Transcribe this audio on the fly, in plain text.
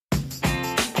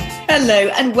Hello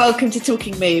and welcome to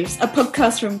Talking Moves, a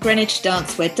podcast from Greenwich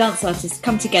Dance where dance artists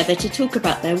come together to talk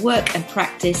about their work and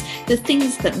practice, the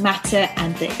things that matter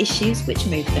and the issues which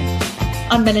move them.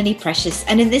 I'm Melanie Precious,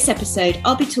 and in this episode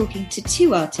I'll be talking to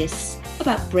two artists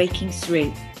about breaking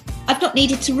through. I've not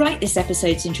needed to write this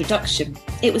episode's introduction.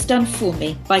 It was done for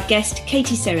me by guest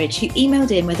Katie Serridge, who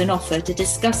emailed in with an offer to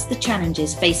discuss the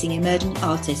challenges facing emerging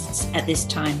artists at this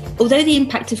time. Although the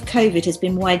impact of COVID has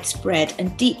been widespread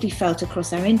and deeply felt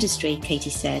across our industry, Katie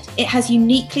said, it has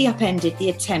uniquely upended the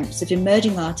attempts of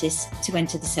emerging artists to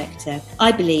enter the sector.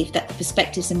 I believe that the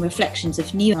perspectives and reflections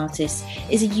of new artists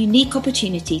is a unique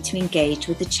opportunity to engage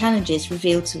with the challenges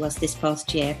revealed to us this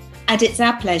past year. And it's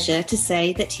our pleasure to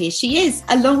say that here she is,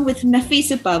 along with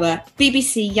Nafisa Bawa,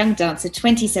 BBC Young Dancer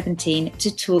 2017,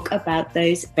 to talk about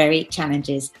those very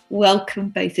challenges. Welcome,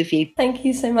 both of you. Thank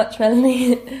you so much,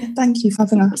 Melanie. Thank you for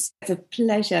having us. It's a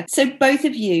pleasure. So both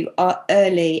of you are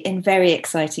early in very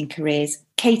exciting careers.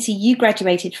 Katie, you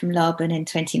graduated from Laban in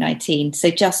 2019, so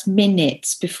just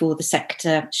minutes before the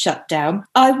sector shut down.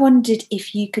 I wondered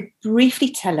if you could briefly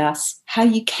tell us how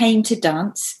you came to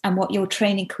dance and what your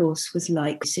training course was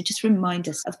like. So just remind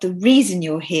us of the reason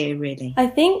you're here, really. I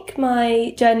think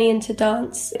my journey into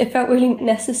dance, it felt really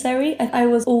necessary. I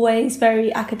was always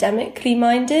very academically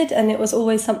minded, and it was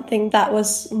always something that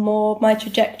was more my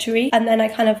trajectory. And then I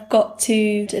kind of got to,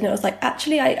 and it was like,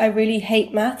 actually, I really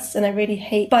hate maths and I really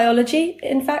hate biology,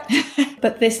 in fact.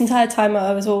 But this entire time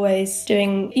I was always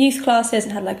doing youth classes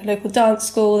and had like a local dance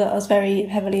school that I was very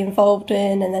heavily involved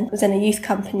in, and then was in a youth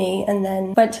company, and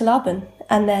then went to Laban.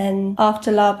 And then after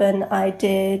Laban, I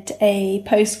did a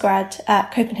postgrad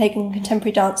at Copenhagen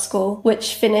Contemporary Dance School,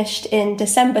 which finished in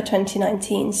December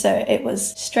 2019. So it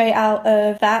was straight out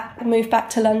of that, I moved back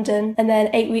to London. And then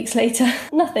 8 weeks later,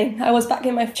 nothing. I was back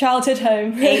in my childhood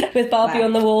home with Barbie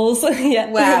on the walls. Yeah.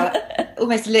 Wow.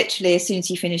 Almost literally, as soon as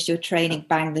you finished your training,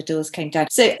 bang, the doors came down.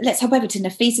 So let's hop over to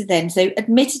Nafisa then. So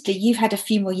admittedly, you've had a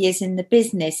few more years in the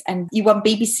business and you won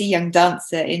BBC Young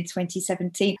Dancer in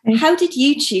 2017. How did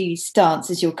you choose dance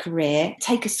as your career?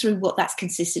 Take us through what that's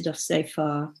consisted of so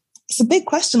far. It's a big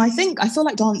question. I feel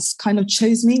like dance kind of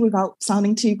chose me without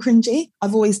sounding too cringy.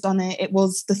 I've always done it. It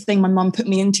was the thing my mum put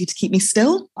me into to keep me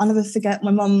still. I'll never forget,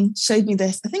 my mum showed me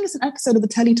this. I think it's an episode of the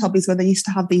Teletubbies where they used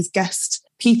to have these guest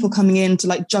people coming in to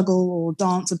like juggle or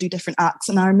dance or do different acts.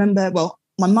 And I remember,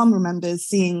 my mum remembers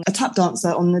seeing a tap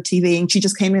dancer on the TV, and she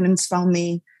just came in and found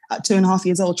me at 2.5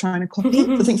 years old trying to copy.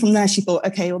 So I think from there she thought,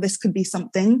 okay, well, this could be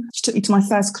something. She took me to my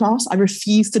first class. I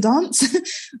refused to dance. I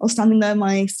was standing there in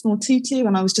my small tutu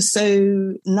and I was just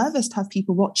so nervous to have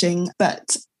people watching,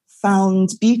 but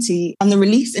found beauty and the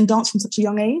relief in dance from such a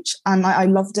young age. And I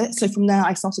loved it. So from there,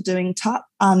 I started doing tap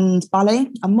and ballet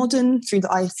and modern through the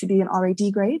IFTB and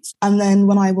RAD grades. And then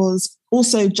when I was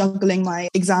also juggling my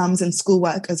exams and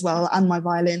schoolwork as well, and my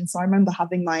violin. So I remember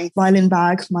having my violin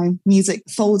bag, my music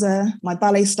folder, my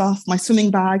ballet stuff, my swimming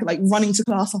bag, like running to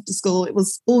class after school. It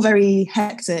was all very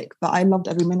hectic, but I loved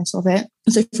every minute of it.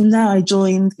 So from there, I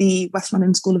joined the West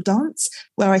London School of Dance,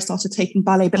 where I started taking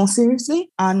ballet a bit more seriously.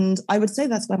 And I would say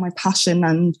that's where my passion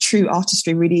and true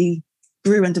artistry really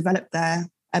grew and developed there.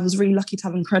 I was really lucky to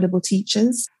have incredible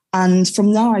teachers. And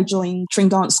from there, I joined Tring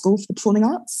Dance School for the Performing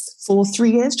Arts for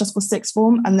 3 years, just for sixth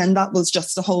form. And then that was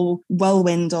just a whole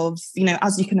whirlwind of,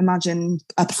 as you can imagine,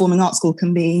 a performing arts school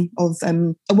can be, of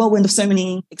a whirlwind of so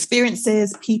many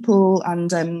experiences, people, and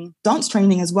dance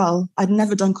training as well. I'd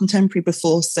never done contemporary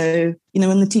before. So,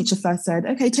 when the teacher first said,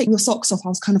 okay, take your socks off, I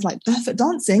was kind of like, barefoot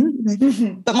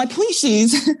dancing, but my point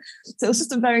shoes. So it was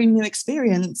just a very new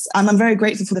experience. And I'm very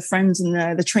grateful for the friends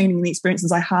and the training and the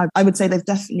experiences I had. I would say they've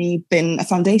definitely been a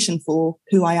foundation for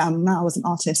who I am now as an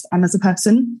artist and as a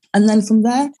person. And then from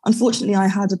there, unfortunately, I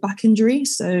had a back injury.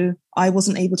 So I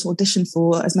wasn't able to audition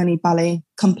for as many ballet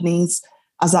companies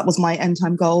as that was my end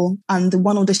time goal. And the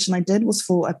one audition I did was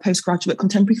for a postgraduate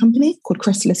contemporary company called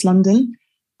Chrysalis London.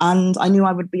 And I knew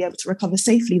I would be able to recover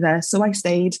safely there. So I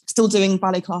stayed still doing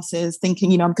ballet classes,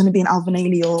 thinking, I'm going to be in Alvin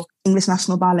Ailey or English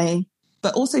National Ballet,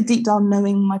 but also deep down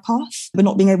knowing my path, but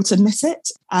not being able to admit it.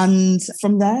 And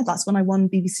from there, that's when I won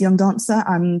BBC Young Dancer.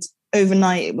 And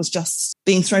overnight, it was just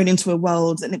being thrown into a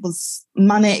world, and it was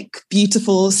manic,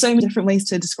 beautiful, so many different ways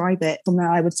to describe it. From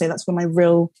there, I would say that's when my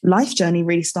real life journey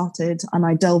really started. And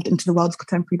I delved into the world of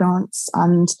contemporary dance,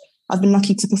 and I've been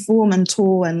lucky to perform and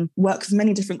tour and work with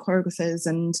many different choreographers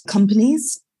and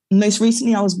companies. Most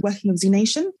recently, I was working with Z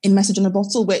Nation in Message in a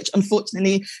Bottle, which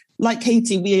unfortunately, like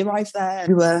Katie, we arrived there.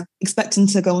 We were expecting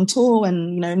to go on tour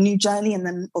and, a new journey. And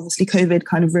then obviously COVID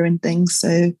kind of ruined things.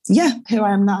 So yeah, here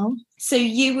I am now. So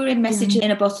you were in Message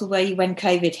in a Bottle when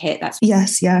COVID hit.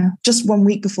 Yes, yeah. Just 1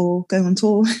 week before going on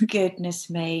tour. Goodness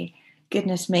me.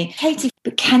 Goodness me. Katie,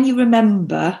 but can you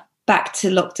remember back to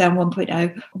lockdown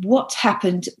 1.0, what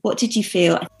happened? What did you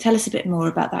feel? Tell us a bit more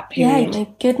about that period. Yeah, my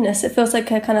goodness, it feels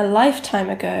like a kind of lifetime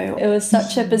ago. It was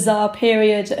such a bizarre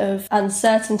period of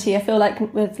uncertainty. I feel like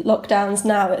with lockdowns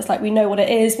now, it's like we know what it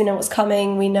is, we know what's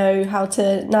coming, we know how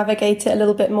to navigate it a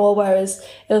little bit more, whereas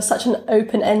it was such an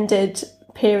open-ended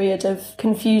period of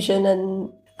confusion.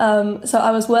 And so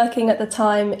I was working at the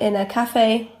time in a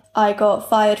cafe. I got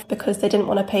fired because they didn't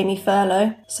want to pay me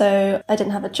furlough. So I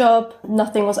didn't have a job.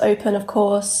 Nothing was open, of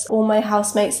course. All my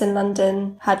housemates in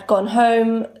London had gone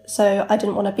home. So I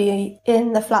didn't want to be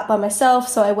in the flat by myself.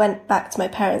 So I went back to my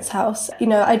parents' house. You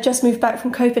know, I just moved back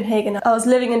from Copenhagen. I was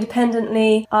living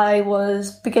independently. I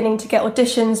was beginning to get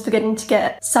auditions, beginning to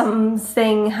get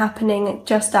something happening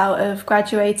just out of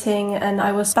graduating. And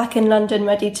I was back in London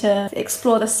ready to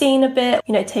explore the scene a bit,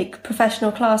 you know, take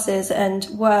professional classes and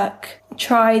work,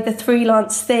 try the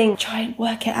freelance thing, try and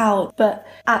work it out, but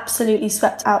absolutely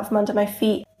swept out from under my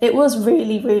feet. It was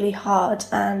really, really hard,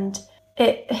 and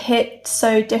it hit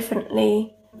so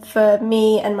differently for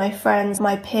me and my friends,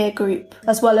 my peer group,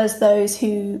 as well as those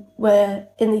who were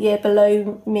in the year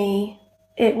below me.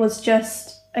 It was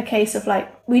just a case of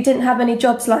like, we didn't have any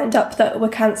jobs lined up that were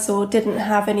cancelled, didn't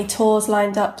have any tours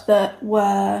lined up that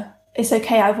were, it's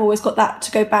okay, I've always got that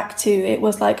to go back to. It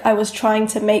was like I was trying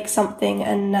to make something,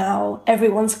 and now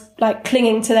everyone's like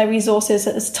clinging to their resources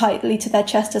as tightly to their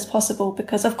chest as possible,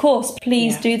 because of course,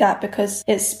 please do that, because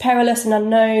it's perilous and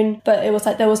unknown. But it was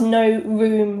like there was no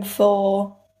room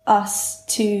for us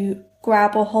to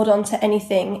grab or hold on to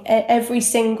anything. Every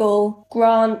single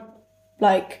grant,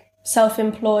 like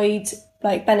self-employed,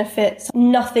 like benefits,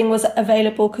 nothing was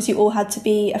available because you all had to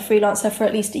be a freelancer for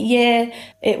at least a year.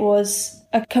 It was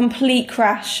a complete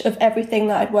crash of everything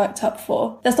that I'd worked up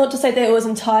for. That's not to say that it was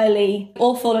entirely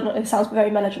awful, and it sounds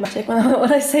very melodramatic when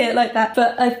I say it like that,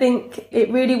 but I think it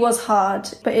really was hard.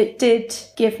 But it did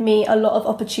give me a lot of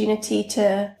opportunity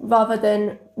to, rather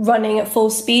than running at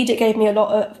full speed, it gave me a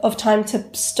lot of time to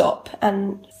stop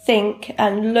and think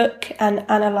and look and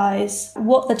analyse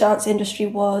what the dance industry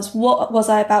was, what was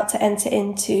I about to enter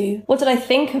into, what did I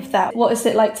think of that, what is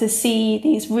it like to see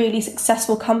these really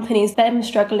successful companies, them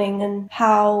struggling, and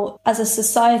how as a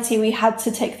society we had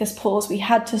to take this pause, we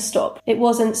had to stop. It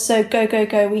wasn't so go, go,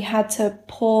 go, we had to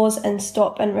pause and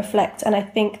stop and reflect. And I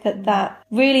think that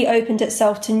really opened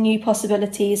itself to new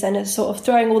possibilities, and is sort of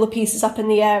throwing all the pieces up in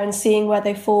the air and seeing where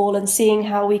they fall and seeing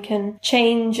how we can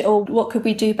change or what could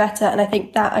we do better. And I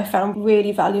think that I found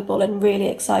really valuable and really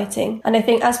exciting. And I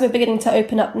think as we're beginning to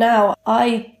open up now,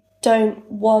 I don't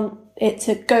want it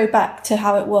to go back to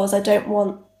how it was. I don't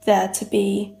want there to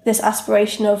be this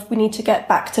aspiration of we need to get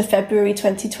back to February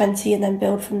 2020 and then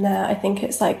build from there. I think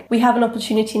it's like we have an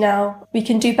opportunity now. We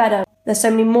can do better. There's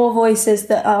so many more voices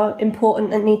that are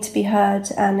important and need to be heard,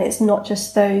 and it's not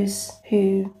just those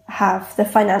who have the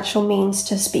financial means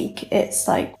to speak. It's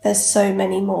like there's so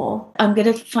many more. I'm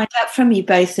going to find out from you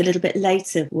both a little bit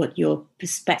later what your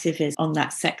perspective is on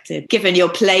that sector, given your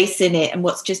place in it and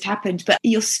what's just happened. But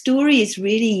your story is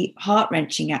really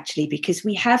heart-wrenching, actually, because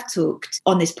we have talked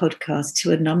on this podcast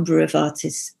to a number of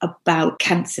artists about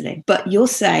cancelling. But you're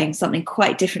saying something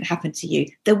quite different happened to you.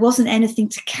 There wasn't anything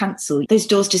to cancel. Those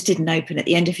doors just didn't open at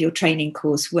the end of your training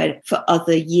course, where for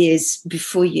other years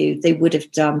before you, they would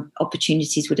have done,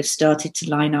 opportunities would have started to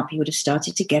line up. You would have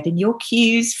started to get in your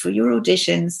queues for your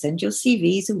auditions, send your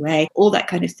CVs away, all that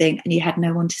kind of thing. And you had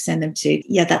no one to send them to.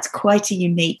 Yeah, that's quite a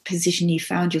unique position you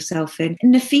found yourself in.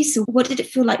 And Nafisa, what did it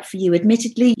feel like for you?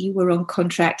 Admittedly, you were on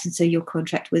contract, and so your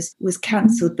contract was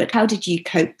cancelled. But how did you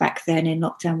cope back then in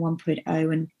lockdown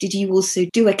 1.0? And did you also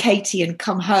do a Katie and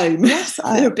come home? Yes,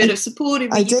 a bit of support.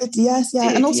 I did, yes,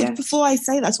 yeah. And also, before I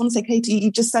say that, I just want to say, Katie,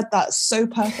 you just said that so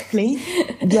perfectly.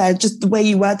 Yeah, just the way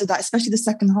you worded that, especially the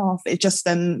second half, it just,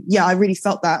 I really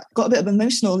felt that. Got a bit of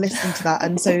emotional listening to that.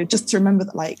 And so just to remember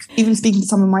that, like, even speaking to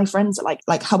some of my friends, that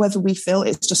like however we feel,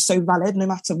 it's just so valid, no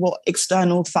matter what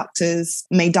external factors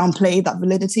may downplay that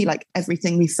validity. Like,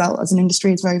 everything we felt as an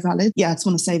industry is very valid. Yeah, I just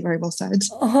want to say, very well said.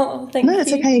 Oh, thank you. No,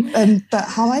 it's okay. But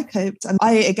how I coped,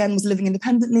 I, again, was living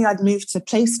independently. I'd moved to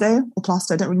Plaistow, or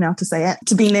Plaistow, I don't really know how to say it,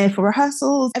 to be near for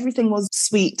rehearsals. Everything was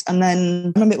sweet. And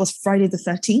then I remember it was Friday the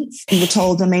 13th. We were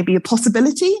told there may be a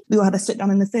possibility. We all had a sit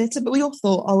down in the theatre, but we all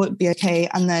thought, oh, it'd be okay.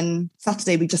 And then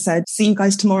Saturday, we just said, see you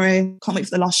guys tomorrow. Can't wait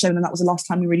for the last show. And then that was the last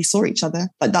time we really saw each other.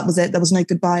 Like, that was it. There was no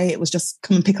goodbye. It was just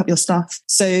come and pick up your stuff.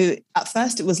 So at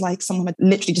first it was like someone had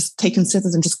literally just taken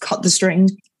scissors and just cut the string.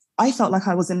 I felt like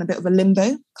I was in a bit of a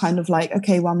limbo, kind of like,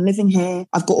 okay, well, I'm living here.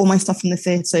 I've got all my stuff from the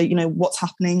theatre, what's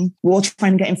happening? We're all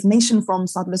trying to get information from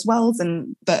Sadler's Wells,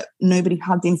 but nobody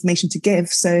had the information to give.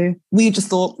 So we just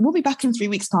thought, we'll be back in 3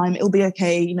 weeks' time. It'll be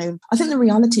okay. I think the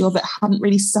reality of it hadn't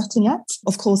really set in yet.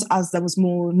 Of course, as there was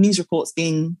more news reports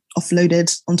being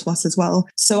offloaded onto us as well.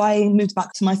 So I moved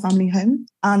back to my family home.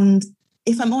 And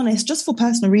if I'm honest, just for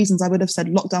personal reasons, I would have said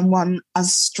lockdown 1,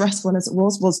 as stressful as it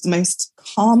was the most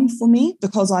calm for me,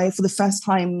 because I, for the first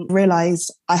time,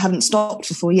 realised I hadn't stopped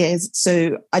for 4 years.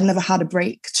 So I'd never had a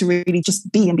break to really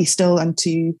just be and be still and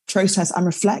to process and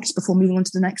reflect before moving on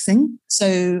to the next thing.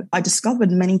 So I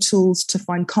discovered many tools to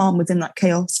find calm within that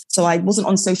chaos. So I wasn't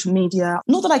on social media.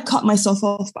 Not that I cut myself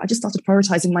off, but I just started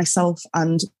prioritising myself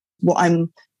and what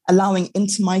I'm allowing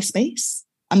into my space.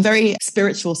 I'm very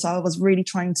spiritual, so I was really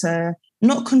trying to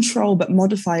not control, but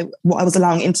modify what I was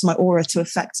allowing into my aura to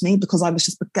affect me, because I was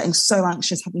just getting so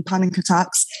anxious, having panic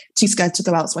attacks, too scared to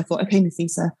go out. So I thought, okay,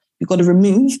 Nafisa, you've got to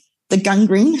remove the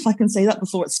gangrene, if I can say that,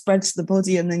 before it spreads to the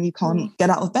body and then you can't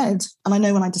get out of bed. And I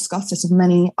know when I discussed this with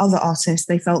many other artists,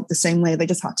 they felt the same way. They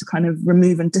just had to kind of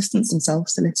remove and distance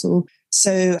themselves a little.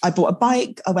 So I bought a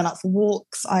bike, I went out for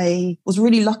walks. I was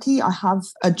really lucky. I have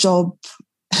a job.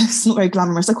 It's not very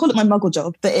glamorous. I call it my muggle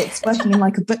job, but it's working in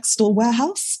like a bookstore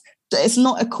warehouse. It's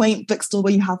not a quaint bookstore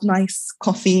where you have nice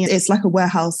coffee. It's like a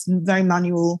warehouse, very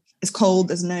manual. It's cold.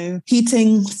 There's no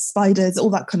heating, spiders, all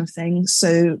that kind of thing.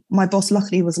 So my boss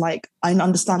luckily was like, I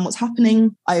understand what's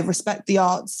happening. I respect the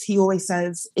arts. He always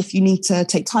says, if you need to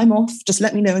take time off, just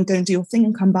let me know and go and do your thing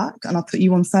and come back and I'll put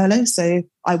you on furlough. So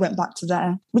I went back to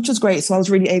there, which was great. So I was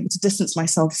really able to distance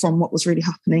myself from what was really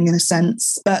happening in a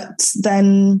sense. But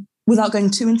then, without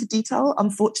going too into detail,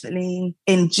 unfortunately,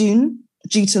 in June,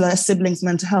 due to their siblings'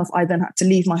 mental health, I then had to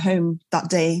leave my home that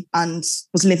day and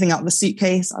was living out of a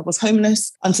suitcase. I was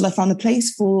homeless until I found a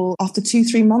place after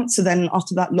 2-3 months. So then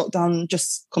after that, lockdown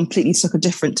just completely took a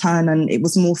different turn and it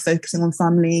was more focusing on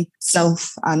family,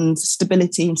 self and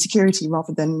stability and security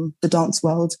rather than the dance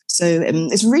world. So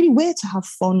it's really weird to have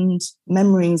fond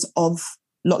memories of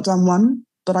lockdown 1.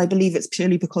 But I believe it's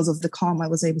purely because of the calm I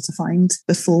was able to find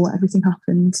before everything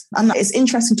happened. And it's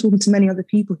interesting talking to many other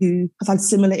people who have had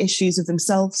similar issues with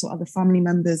themselves or other family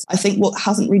members. I think what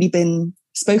hasn't really been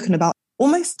spoken about,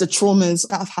 almost the traumas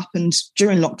that have happened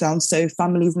during lockdown. So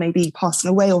families maybe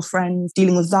passing away or friends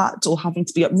dealing with that or having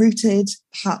to be uprooted,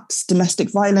 perhaps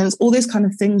domestic violence, all those kind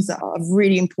of things that are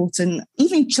really important.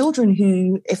 Even children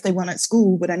who, if they weren't at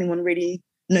school, would anyone really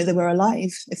know they were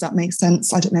alive, if that makes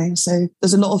sense? I don't know. So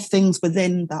there's a lot of things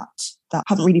within that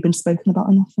haven't really been spoken about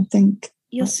enough, I think.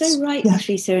 You're so right,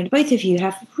 Nafisa, and both of you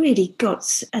have really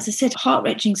got, as I said,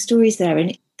 heart-wrenching stories there.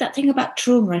 And that thing about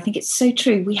trauma, I think it's so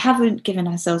true. We haven't given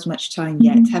ourselves much time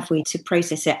yet, have we, to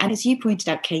process it? And as you pointed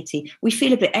out, Katie, we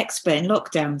feel a bit expert in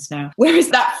lockdowns now. Whereas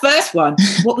that first one,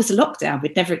 what was a lockdown?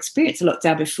 We'd never experienced a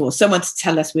lockdown before. Someone to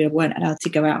tell us we weren't allowed to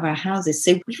go out of our houses.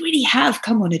 So we really have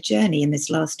come on a journey in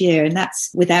this last year. And that's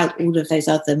without all of those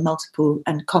other multiple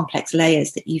and complex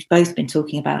layers that you've both been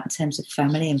talking about in terms of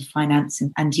family and finance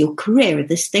and your career,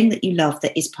 this thing that you love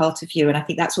that is part of you. And I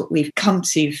think that's what we've come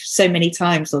to so many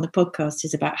times on the podcast,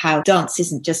 is about how dance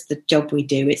isn't just the job we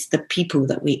do, it's the people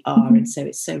that we are. And so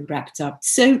it's so wrapped up.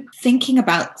 So thinking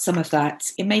about some of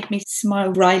that, it made me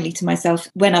smile wryly to myself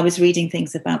when I was reading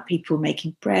things about people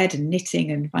making bread and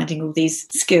knitting and finding all these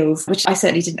skills, which I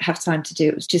certainly didn't have time to do.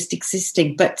 It was just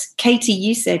existing. But Katie,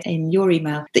 you said in your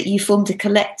email that you formed a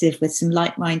collective with some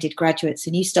like-minded graduates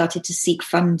and you started to seek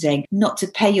funding, not to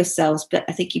pay yourselves, but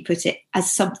I think you put it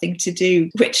as something to do,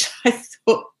 which I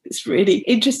thought was really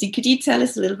interesting. Could you tell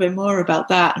us a little bit more about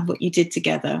that and what you did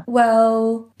together?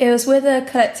 Well, it was with a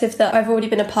collective that I've already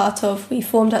been a part of. We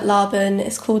formed at Laban.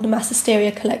 It's called the Mass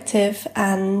Hysteria Collective,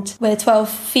 and we're 12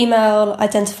 female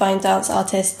identifying dance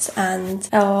artists and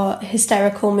our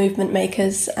hysterical movement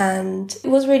makers. And it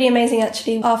was really amazing,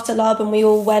 actually. After Laban, we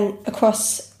all went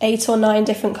across 8 or 9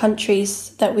 different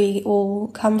countries that we all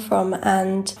come from,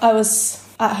 and I was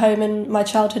at home in my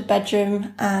childhood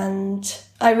bedroom, and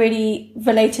I really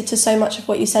related to so much of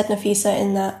what you said, Nafisa,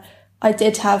 in that I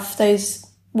did have those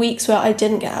weeks where I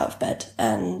didn't get out of bed,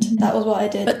 and that was what I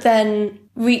did. But then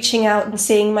reaching out and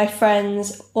seeing my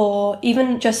friends, or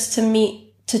even just to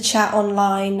meet, to chat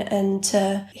online and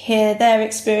to hear their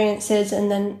experiences,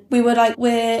 and then we were like,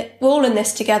 we're all in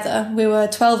this together. We were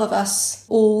 12 of us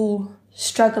all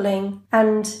struggling,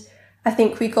 and I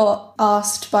think we got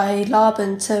asked by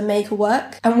Laban to make a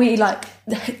work, and we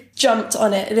jumped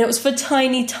on it, and it was for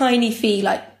tiny fee,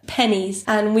 pennies,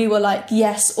 and we were like,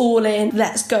 yes, all in,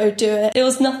 let's go do it. It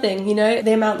was nothing, you know,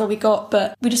 the amount that we got,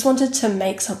 but we just wanted to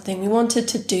make something. We wanted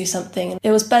to do something.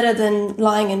 It was better than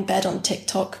lying in bed on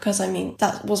TikTok, because I mean,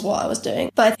 that was what I was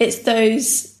doing. But it's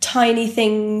those tiny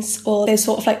things or those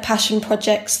sort of like passion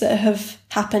projects that have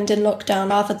happened in lockdown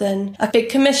rather than a big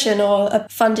commission or a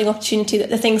funding opportunity, that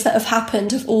the things that have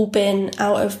happened have all been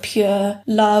out of pure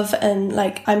love and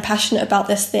like, I'm passionate about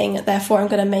this thing, therefore I'm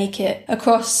going to make it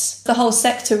across the whole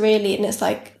sector really. And it's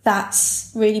like,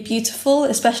 that's really beautiful,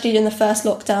 especially in the first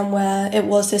lockdown where it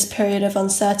was this period of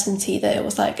uncertainty, that it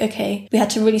was like, okay, we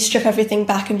had to really strip everything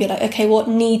back and be like, okay, what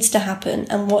needs to happen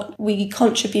and what we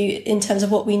contribute in terms of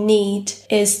what we need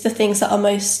is the things that are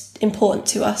most important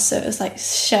to us. So it was like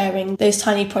sharing those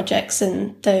tiny projects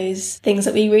and those things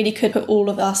that we really could put all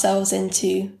of ourselves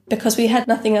into because we had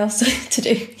nothing else to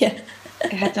do. Yeah.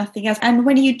 I had nothing else. And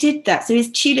when you did that, so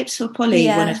is Tulips for Polly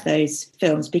one of those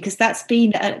films? Because that's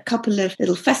been at a couple of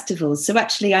little festivals. So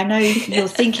actually, I know you're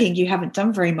thinking you haven't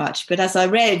done very much, but as I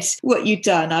read what you'd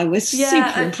done, I was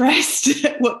super impressed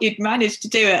at what you'd managed to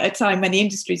do at a time when the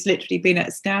industry's literally been at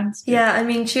a standstill. Yeah, I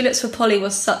mean, Tulips for Polly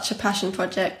was such a passion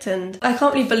project, and I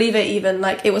can't really believe it even.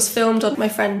 Like, it was filmed on my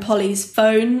friend Polly's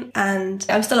phone, and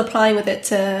I'm still applying with it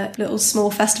to little small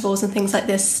festivals and things like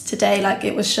this today. Like,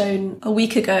 it was shown a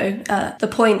week ago at The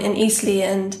Point in Eastleigh,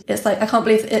 and it's like, I can't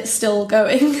believe it's still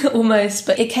going almost,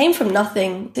 but it came from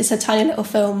nothing. It's a tiny little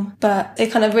film, but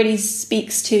it kind of really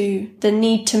speaks to the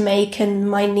need to make and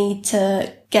my need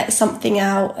to get something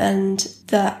out, and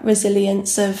that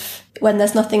resilience of when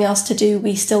there's nothing else to do,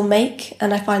 we still make.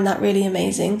 And I find that really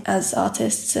amazing as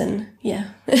artists. And yeah.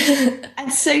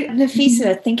 And so,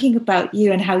 Nafisa, thinking about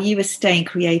you and how you were staying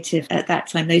creative at that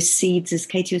time, those seeds, as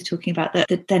Katie was talking about,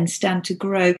 that then stand to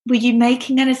grow. Were you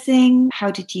making anything? How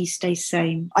did you stay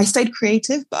sane? I stayed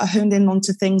creative, but I honed in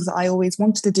onto things that I always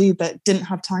wanted to do, but didn't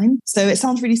have time. So it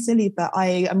sounds really silly, but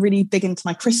I am really big into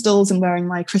my crystals and wearing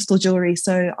my crystal jewelry.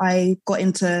 So I got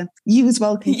into you as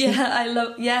well, Katie. Yeah, I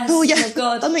love, yes. Oh, yeah. Oh, my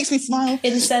God. That makes me smile.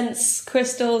 Incense,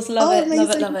 crystals, love it,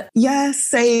 amazing. love it. Yes,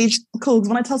 sage. Cool.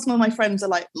 When I tell some of my friends, they're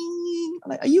like,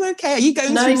 are you okay? Are you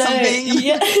going through something?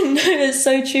 Yeah, no, it's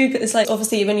so true. It's like,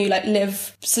 obviously, when you like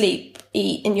live, sleep,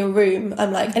 eat in your room,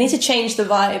 I'm like, I need to change the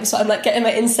vibe. So I'm like getting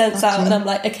my incense out, and I'm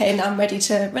like, okay, now I'm ready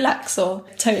to relax, or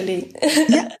totally.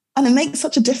 Yeah. And it makes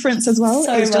such a difference as well.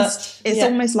 So it's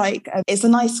almost like it's a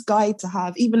nice guide to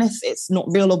have, even if it's not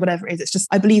real or whatever it is. It's just,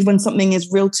 I believe when something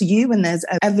is real to you and there's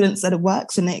evidence that it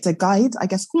works and it's a guide, I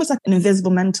guess almost like an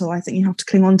invisible mentor. I think you have to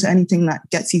cling on to anything that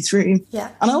gets you through. Yeah.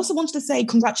 And I also wanted to say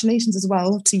congratulations as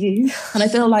well to you. And I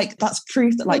feel like that's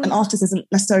proof that like an artist isn't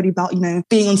necessarily about,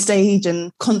 being on stage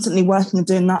and constantly working and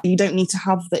doing that. You don't need to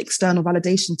have the external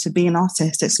validation to be an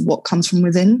artist. It's what comes from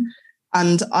within.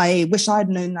 And I wish I'd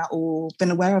known that or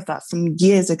been aware of that from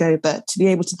years ago. But to be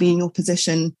able to be in your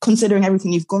position, considering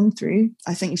everything you've gone through,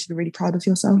 I think you should be really proud of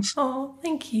yourself. Oh,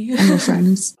 thank you. And your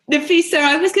friends. Nafisa,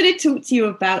 I was going to talk to you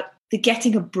about the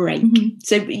getting a break. Mm-hmm.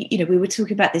 So, we were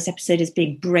talking about this episode as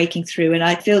being breaking through. And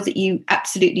I feel that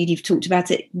you've talked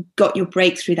about it, got your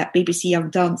breakthrough, that BBC Young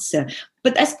Dancer.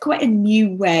 But that's quite a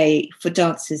new way for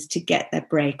dancers to get their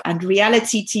break. And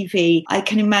reality TV, I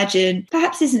can imagine,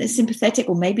 perhaps isn't as sympathetic,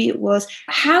 or maybe it was.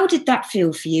 How did that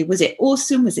feel for you? Was it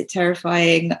awesome? Was it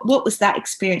terrifying? What was that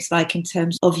experience like in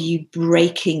terms of you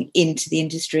breaking into the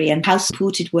industry? And how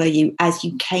supported were you as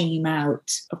you came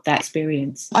out of that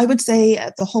experience? I would say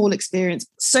the whole experience,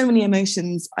 so many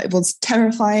emotions. It was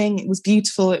terrifying. It was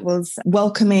beautiful. It was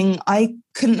welcoming. I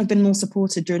couldn't have been more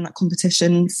supported during that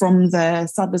competition from the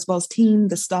Sadler's Wells team,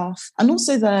 the staff, and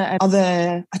also the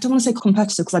other, I don't want to say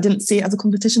competitors because I didn't see it as a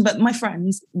competition, but my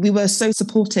friends, we were so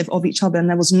supportive of each other and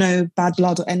there was no bad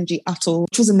blood or energy at all,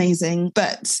 which was amazing.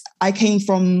 But I came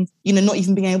from, not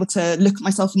even being able to look at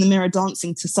myself in the mirror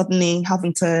dancing to suddenly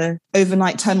having to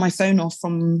overnight turn my phone off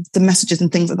from the messages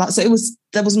and things like that. So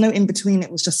there was no in between.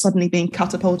 It was just suddenly being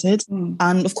catapulted.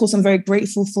 And of course, I'm very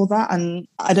grateful for that. And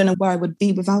I don't know where I would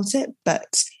be without it,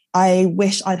 but I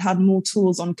wish I'd had more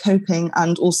tools on coping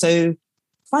and also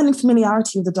finding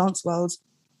familiarity with the dance world,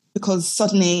 because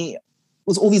suddenly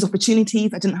was all these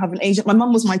opportunities. I didn't have an agent. My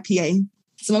mum was my PA.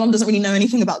 So my mum doesn't really know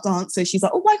anything about dance. So she's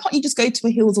like, why can't you just go to a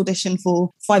heels audition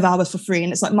for 5 hours for free?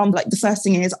 And it's like, Mum, the first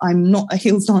thing is I'm not a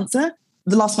heels dancer.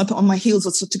 The last time I put on my heels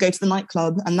was to go to the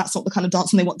nightclub, and that's not the kind of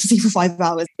dancing they want to see for 5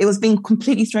 hours. It was being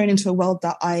completely thrown into a world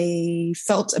that I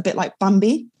felt a bit like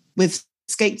Bambi with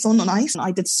skates on ice. And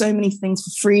I did so many things for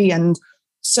free and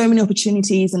so many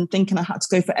opportunities and thinking I had to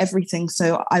go for everything.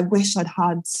 So I wish I'd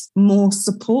had more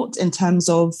support in terms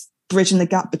of bridging the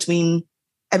gap between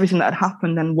everything that had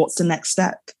happened and what's the next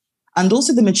step. and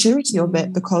also the maturity of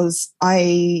it, because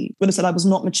I would have said I was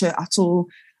not mature at all.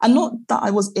 And not that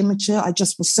I was immature, I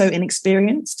just was so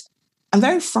inexperienced and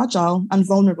very fragile and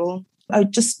vulnerable. I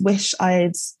just wish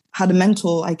I'd had a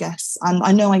mentor, I guess. And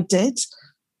I know I did,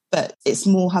 but it's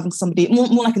more having somebody, more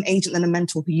like an agent than a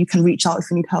mentor who you can reach out if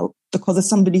you need help. Because as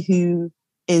somebody who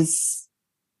is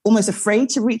almost afraid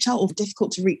to reach out or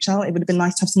difficult to reach out, it would have been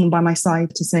nice to have someone by my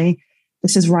side to say,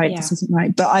 this is right, this isn't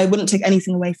right. But I wouldn't take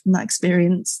anything away from that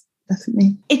experience.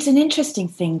 Definitely. It's an interesting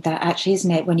thing that actually,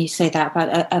 isn't it, when you say that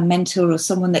about a mentor or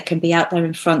someone that can be out there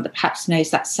in front that perhaps knows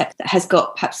that sector, that has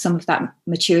got perhaps some of that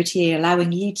maturity,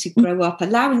 allowing you to grow up,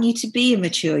 allowing you to be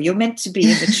immature. You're meant to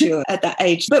be immature at that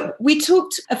age. But we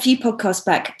talked a few podcasts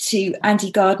back to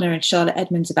Andy Gardner and Charlotte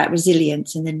Edmonds about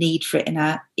resilience and the need for it in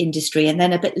our industry. And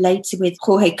then a bit later with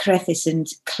Jorge Crethis and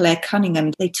Claire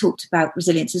Cunningham, they talked about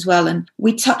resilience as well. And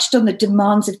we touched on the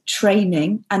demands of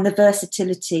training and the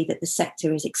versatility that the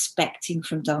sector is expecting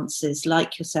from dancers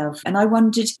like yourself. And I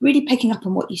wondered, really picking up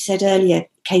on what you said earlier,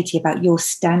 Katie, about your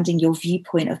standing, your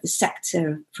viewpoint of the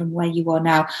sector from where you are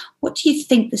now, what do you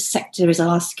think the sector is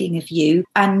asking of you,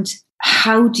 and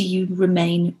how do you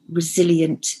remain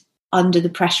resilient under the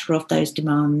pressure of those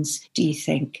demands, do you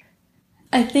think?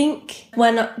 I think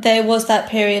when there was that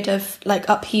period of like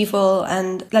upheaval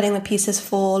and letting the pieces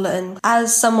fall, and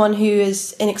as someone who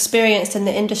is inexperienced in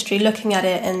the industry, looking at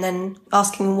it and then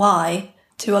asking why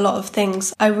to a lot of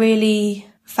things, I really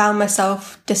found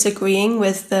myself disagreeing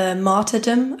with the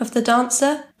martyrdom of the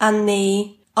dancer and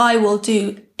the I will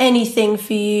do anything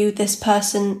for you, this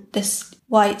person, this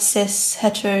white, cis,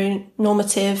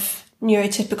 heteronormative,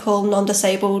 neurotypical,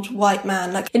 non-disabled white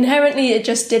man. Like inherently it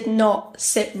just did not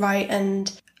sit right,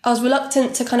 and I was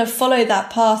reluctant to kind of follow that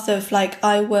path of like,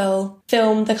 I will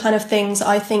film the kind of things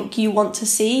I think you want to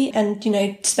see, and, you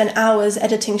know, spend hours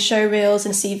editing show reels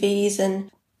and CVs, and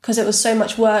because it was so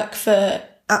much work for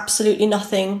absolutely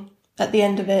nothing at the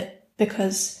end of it.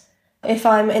 Because if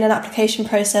I'm in an application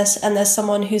process and there's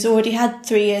someone who's already had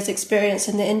 3 years experience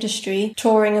in the industry,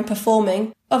 touring and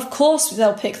performing, of course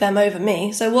they'll pick them over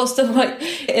me. So what's the like,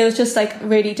 it was just like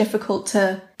really difficult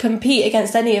to compete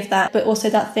against any of that. But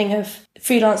also that thing of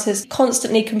freelancers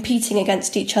constantly competing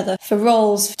against each other for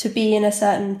roles, to be in a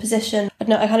certain position. I don't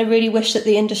know, I kind of really wish that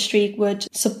the industry would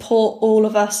support all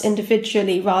of us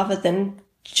individually rather than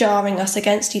jarring us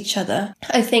against each other.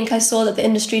 I think I saw that the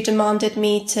industry demanded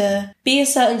me to be a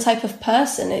certain type of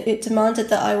person. It demanded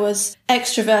that I was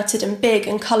extroverted and big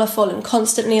and colourful and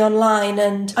constantly online,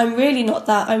 and I'm really not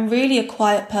that. I'm really a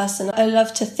quiet person. I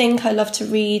love to think, I love to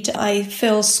read, I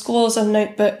fill scores of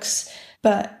notebooks,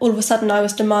 but all of a sudden I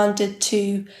was demanded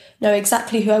to know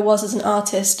exactly who I was as an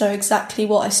artist, know exactly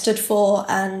what I stood for,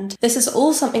 and this is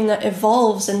all something that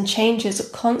evolves and changes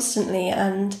constantly,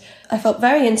 and I felt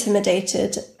very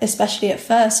intimidated, especially at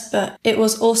first, but it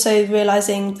was also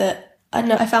realising that, I don't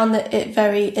know, I found that it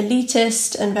very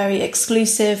elitist and very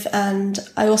exclusive, and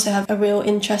I also have a real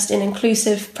interest in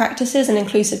inclusive practices and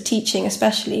inclusive teaching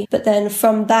especially. But then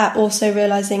from that also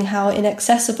realising how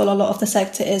inaccessible a lot of the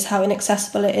sector is, how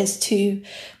inaccessible it is to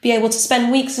be able to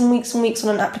spend weeks and weeks and weeks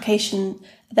on an application,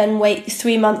 then wait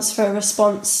 3 months for a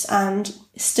response and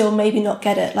still maybe not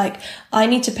get it. Like, I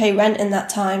need to pay rent in that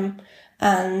time,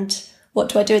 and what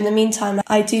do I do in the meantime?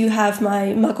 I do have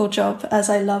my muggle job, as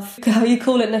I love how you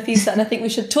call it, Nafisa, and I think we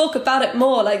should talk about it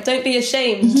more. Like, don't be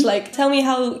ashamed. Like, tell me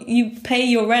how you pay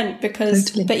your rent, because,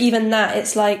 totally. But even that,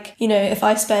 it's like, you know, if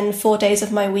I spend 4 days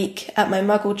of my week at my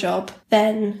muggle job,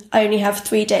 then I only have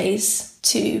 3 days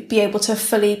to be able to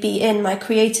fully be in my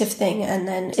creative thing. And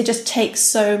then it just takes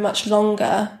so much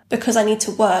longer because I need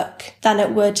to work than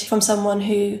it would from someone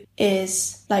who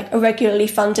is like a regularly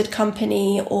funded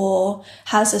company or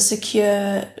has a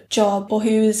secure job, or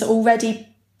who's already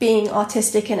being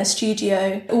artistic in a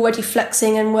studio, already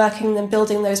flexing and working and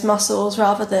building those muscles,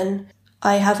 rather than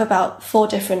I have about 4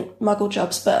 different muggle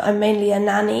jobs, but I'm mainly a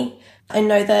nanny. I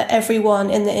know that everyone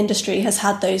in the industry has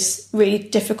had those really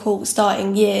difficult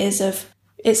starting years of,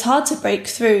 it's hard to break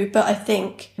through, but I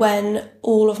think when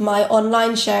all of my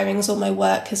online sharings or my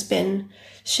work has been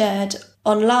shared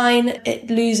online,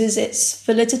 it loses its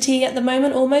validity at the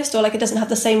moment almost, or like it doesn't have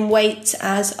the same weight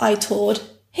as I toured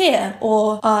here,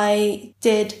 or I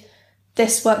did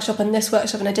this workshop and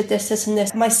I did this and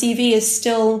this. My CV is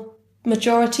still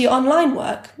majority online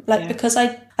work, because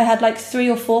I had like 3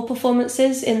 or 4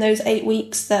 performances in those 8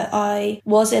 weeks that I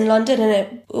was in London, and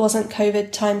it wasn't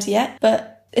COVID times yet, but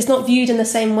it's not viewed in the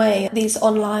same way, these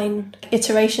online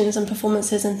iterations and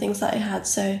performances and things that I had.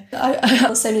 So I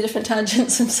have so many different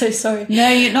tangents. I'm so sorry. No,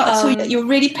 you're not at all. You're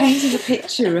really painting a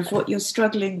picture of what you're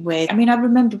struggling with. I mean, I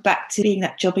remember back to being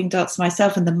that jobbing dancer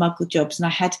myself and the muggle jobs, and I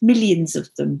had millions of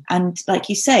them. And like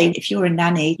you say, if you're a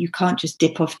nanny, you can't just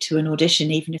dip off to an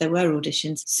audition, even if there were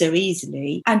auditions, so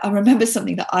easily. And I remember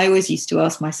something that I always used to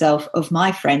ask myself of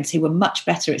my friends who were much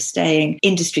better at staying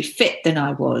industry fit than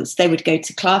I was. They would go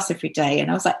to class every day, and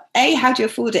I was like, A, how do you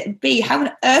afford it? And B, how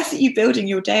on earth are you building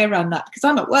your day around that? Because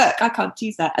I'm at work, I can't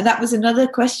do that. And that was another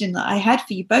question that I had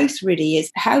for you both, really,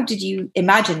 is how did you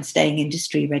imagine staying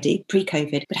industry ready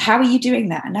pre-COVID? But how are you doing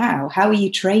that now? How are you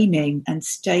training and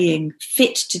staying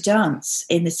fit to dance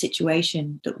in the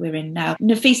situation that we're in now?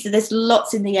 Nafisa, there's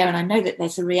lots in the air, and I know that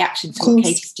there's a reaction to what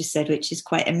Katie's just said, which is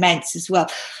quite immense as well.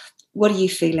 What are you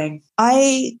feeling?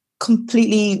 I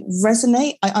completely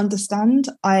resonate. I understand.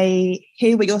 I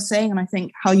hear what you're saying, and I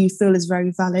think how you feel is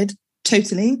very valid.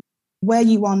 Totally. Where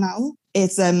you are now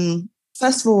is,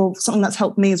 first of all, something that's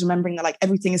helped me is remembering that like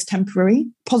everything is temporary,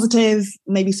 positive,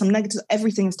 maybe some negative,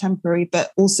 everything is temporary,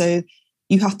 but also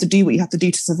you have to do what you have to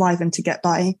do to survive and to get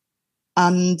by.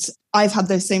 And I've had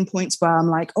those same points where I'm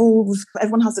like, oh,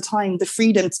 everyone has the time, the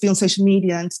freedom to be on social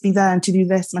media and to be there and to do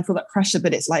this. And I feel that pressure,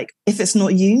 but it's like, if it's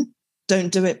not you,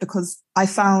 don't do it. Because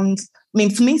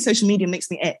for me, social media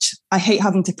makes me itch. I hate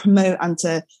having to promote and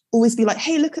to always be like,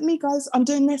 hey, look at me, guys, I'm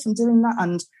doing this, I'm doing that.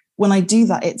 And when I do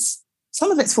that,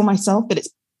 some of it's for myself, but it's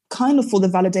kind of for the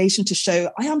validation to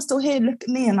show I am still here, look at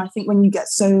me. And I think when you get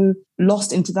so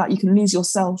lost into that, you can lose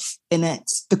yourself in it,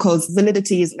 because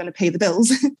validity isn't going to pay the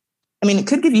bills. I mean, it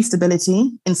could give you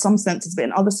stability in some senses, but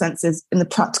in other senses, in the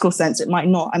practical sense, it might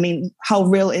not. I mean, how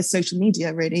real is social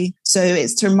media really? So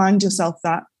it's to remind yourself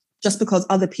that just because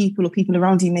other people or people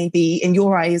around you may be, in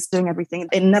your eyes, doing everything,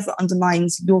 it never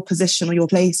undermines your position or your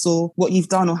place or what you've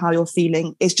done or how you're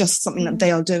feeling. It's just something that they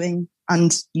are doing,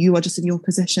 and you are just in your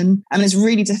position. And it's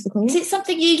really difficult. Is it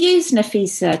something you use,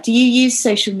 Nafisa? Do you use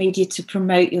social media to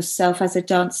promote yourself as a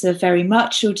dancer very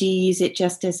much, or do you use it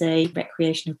just as a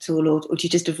recreational tool, or do you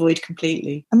just avoid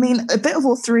completely? I mean, a bit of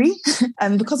all three.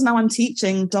 And because now I'm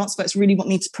teaching, DanceWorks really want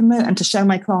me to promote and to share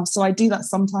my class. So I do that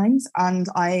sometimes. And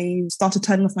I started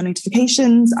turning off my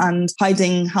notifications and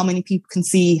hiding how many people can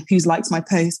see who's liked my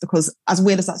post, because as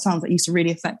weird as that sounds, that used to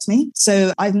really affect me.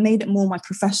 So I've made it more my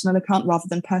professional account rather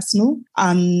than personal.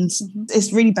 And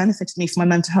it's really benefited me for my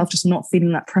mental health, just not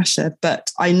feeling that pressure.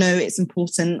 But I know it's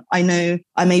important. I know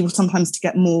I'm able sometimes to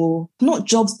get more, not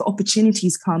jobs, but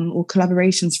opportunities come, or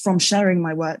collaborations from sharing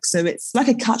my work. So it's like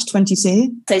a catch-22.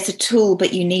 So it's a tool,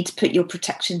 but you need to put your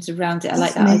protections around it. I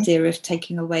like that idea of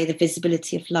taking away the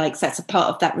visibility of likes. That's a part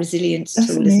of that resilience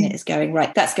tool, isn't it? Is going,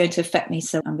 right, that's going to affect me,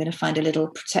 so I'm going to find a little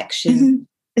protection.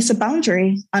 It's a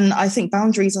boundary. And I think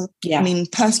boundaries are,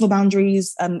 personal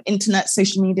boundaries, internet,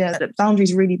 social media,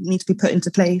 boundaries really need to be put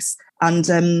into place and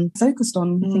focused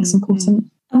on. I think it's important.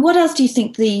 And what else do you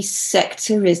think the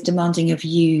sector is demanding of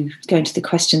you, going to the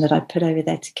question that I put over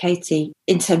there to Katie,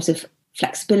 in terms of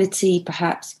flexibility,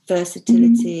 perhaps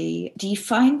versatility? Do you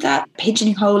find that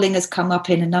pigeonholing has come up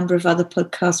in a number of other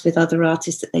podcasts with other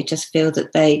artists, that they just feel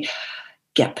that they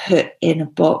get put in a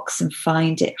box and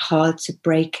find it hard to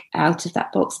break out of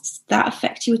that box? Does that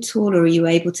affect you at all, or are you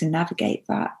able to navigate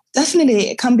that? Definitely,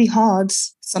 it can be hard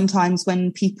sometimes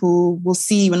when people will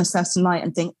see you in a certain light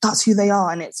and think that's who they are,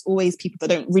 and it's always people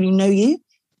that don't really know you.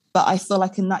 But I feel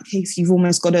like in that case, you've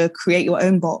almost got to create your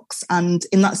own box. And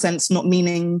in that sense, not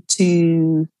meaning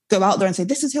to go out there and say,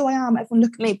 this is who I am, everyone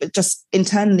look at me, but just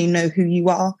internally know who you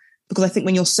are. Because I think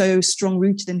when you're so strong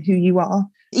rooted in who you are,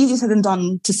 easier said than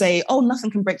done to say, oh, nothing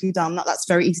can break you down. That's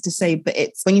very easy to say. But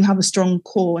it's when you have a strong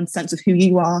core and sense of who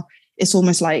you are, it's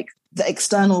almost like the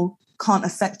external can't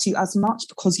affect you as much,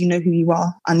 because you know who you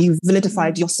are and you've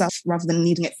validified yourself rather than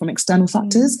needing it from external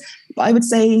factors. But I would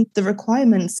say the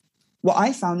requirements, what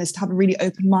I found is to have a really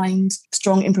open mind,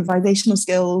 strong improvisational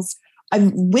skills.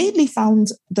 I've weirdly found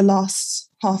the last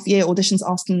half year auditions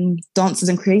asking dancers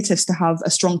and creatives to have a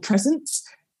strong presence.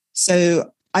 So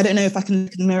I don't know if I can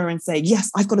look in the mirror and say, yes,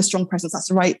 I've got a strong presence, that's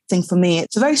the right thing for me.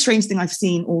 It's a very strange thing I've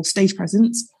seen, or stage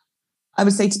presence. I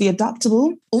would say to be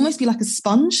adaptable, almost be like a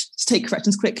sponge to take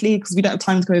corrections quickly, because we don't have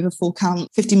time to go over full count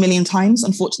 50 million times,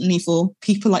 unfortunately, for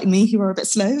people like me who are a bit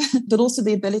slow. But also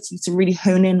the ability to really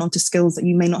hone in onto skills that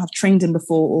you may not have trained in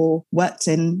before or worked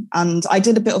in. And I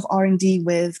did a bit of R&D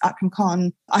with Akram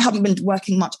Khan. I haven't been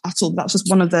working much at all. That was just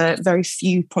one of the very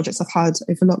few projects I've had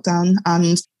over lockdown.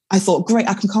 And I thought, great,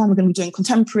 Akram Khan, we're going to be doing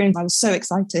contemporary. And I was so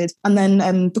excited. And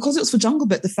then because it was for Jungle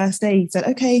Book the first day, he said,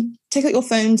 okay, take out your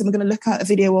phones and we're going to look at a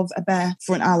video of a bear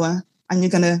for an hour and you're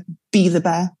going to be the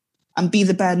bear. and be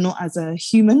the bear not as a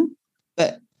human,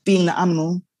 but being the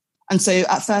animal. And so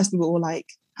at first we were all like,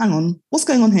 hang on, what's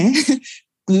going on here?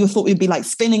 We thought we'd be like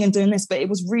spinning and doing this, but it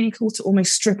was really cool to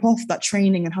almost strip off that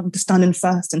training and having to stand in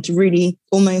first and to really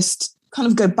almost kind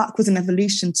of go backwards in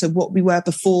evolution to what we were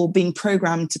before, being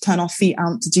programmed to turn our feet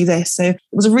out to do this. So it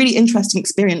was a really interesting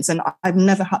experience, and I've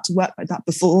never had to work like that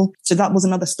before. So that was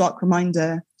another stark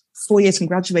reminder 4 years from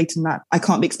graduating that I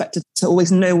can't be expected to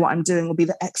always know what I'm doing or be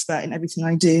the expert in everything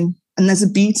I do. And there's a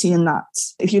beauty in that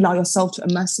if you allow yourself to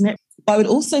immerse in it. But I would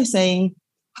also say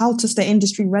how to stay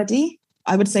industry ready.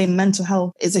 I would say mental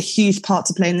health is a huge part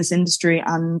to play in this industry,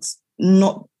 and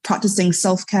not practicing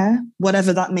self-care,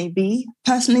 whatever that may be.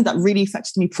 Personally, that really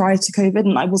affected me prior to COVID,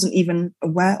 and I wasn't even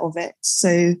aware of it.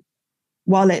 So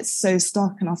while it's so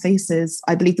stark in our faces,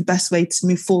 I believe the best way to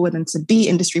move forward and to be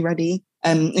industry ready,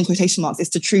 in quotation marks, is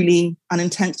to truly and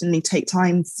intentionally take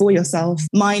time for yourself,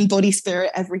 mind, body,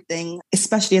 spirit, everything,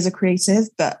 especially as a creative.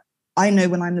 But I know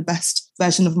when I'm the best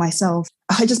version of myself,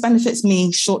 it just benefits me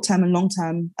short term and long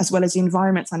term, as well as the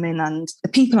environments I'm in and the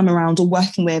people I'm around or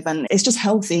working with. And it's just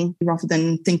healthy rather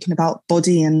than thinking about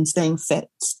body and staying fit.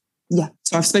 Yeah,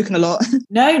 so I've spoken a lot.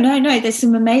 No. There's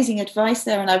some amazing advice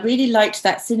there. And I really liked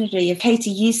that synergy of Katie,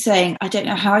 you saying, I don't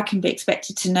know how I can be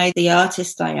expected to know the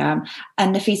artist I am.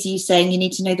 And Nafisa, you saying you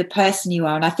need to know the person you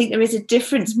are. And I think there is a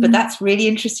difference, but that's really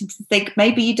interesting to think.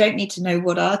 Maybe you don't need to know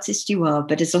what artist you are,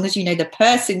 but as long as you know the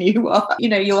person you are,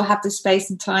 you'll have the space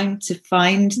and time to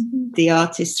find the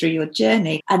artist through your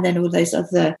journey. And then all those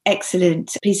other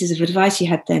excellent pieces of advice you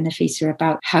had there, Nafisa,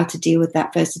 about how to deal with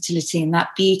that versatility and that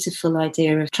beautiful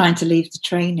idea of trying to leave the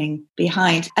training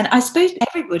behind. And I suppose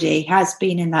everybody has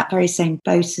been in that very same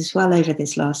boat as well over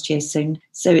this last year.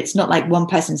 So it's not like one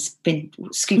person's been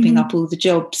scooping up all the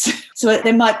jobs. So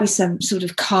there might be some sort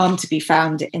of calm to be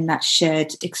found in that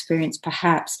shared experience,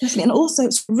 perhaps. Definitely. And also,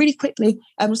 really quickly,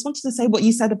 I just wanted to say what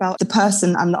you said about the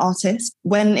person and the artist.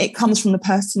 When it comes from the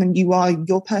person and you are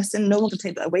your person, no one can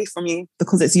take that away from you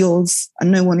because it's yours and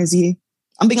no one is you.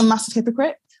 I'm being a massive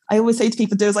hypocrite. I always say to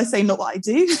people, do as I say, not what I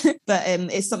do. But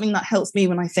it's something that helps me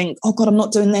when I think, oh God, I'm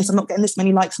not doing this. I'm not getting this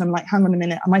many likes. And I'm like, hang on a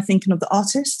minute. Am I thinking of the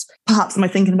artist? Perhaps am I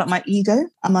thinking about my ego?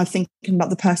 Am I thinking about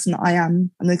the person that I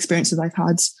am and the experiences I've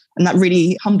had? And that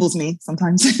really humbles me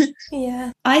sometimes.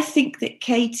 Yeah. I think that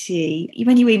Katie,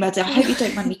 when you emailed her, I hope you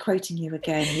don't mind me quoting you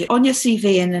again. On your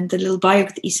CV and then the little bio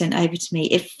that you sent over to me,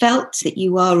 it felt that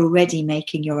you are already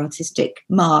making your artistic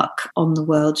mark on the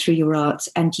world through your art.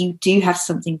 And you do have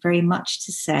something very much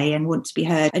to say and want to be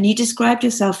heard. And you described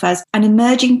yourself as an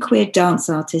emerging queer dance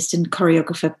artist and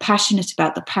choreographer, passionate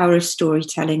about the power of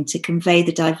storytelling to convey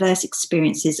the diverse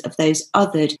experiences of those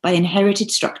othered by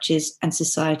inherited structures and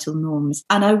societal norms.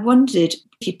 And I wondered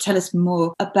if you'd tell us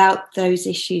more about those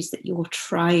issues that you're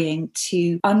trying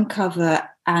to uncover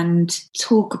and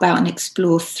talk about and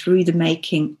explore through the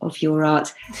making of your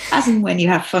art, as and when you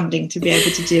have funding to be able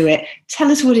to do it.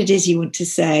 Tell us what it is you want to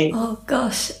say. Oh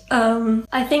gosh,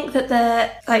 I think that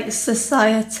they're like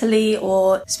societally,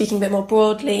 or speaking a bit more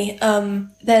broadly,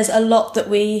 there's a lot that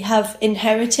we have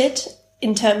inherited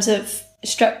in terms of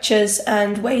structures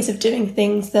and ways of doing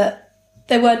things that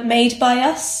they weren't made by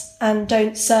us and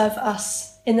don't serve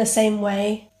us in the same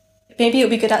way. Maybe it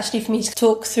would be good actually for me to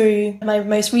talk through my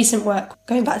most recent work,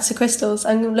 going back to crystals.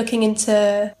 I'm looking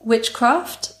into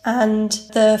witchcraft and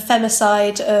the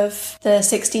femicide of the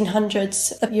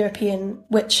 1600s of European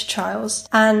witch trials.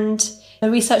 And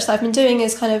the research that I've been doing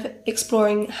is kind of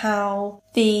exploring how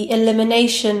the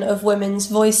elimination of women's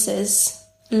voices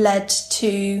led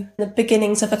to the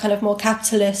beginnings of a kind of more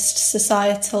capitalist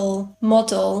societal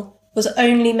model was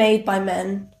only made by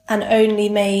men and only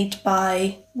made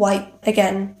by white,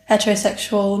 again,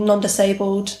 heterosexual,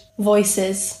 non-disabled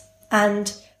voices.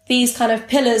 And these kind of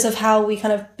pillars of how we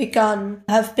kind of begun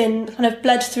have been kind of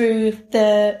bled through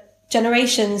the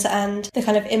generations, and the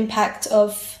kind of impact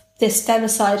of this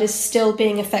femicide is still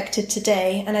being affected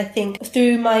today. And I think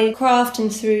through my craft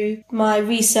and through my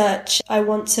research, I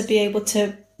want to be able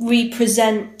to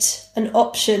represent an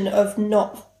option of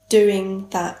not doing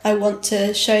that. I want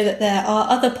to show that there are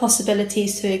other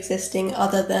possibilities to existing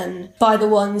other than by the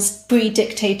ones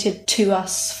pre-dictated to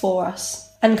us, for us,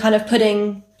 and kind of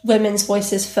putting women's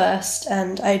voices first.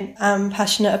 And I am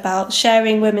passionate about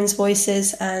sharing women's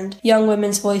voices and young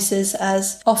women's voices,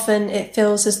 as often it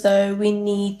feels as though we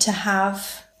need to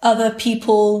have other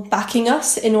people backing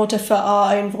us in order for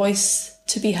our own voice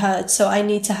to be heard. So I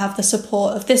need to have the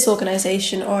support of this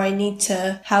organisation, or I need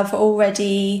to have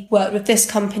already worked with this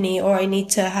company, or I need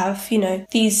to have,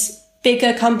 these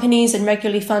bigger companies and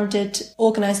regularly funded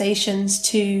organisations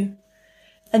to,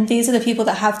 and these are the people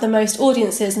that have the most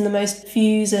audiences and the most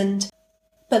views.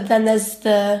 But then there's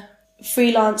the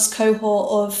freelance cohort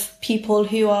of people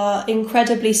who are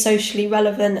incredibly socially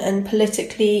relevant and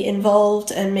politically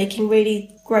involved and making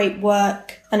really great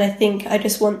work. And I think I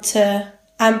just want to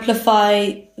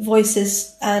amplify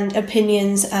voices and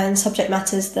opinions and subject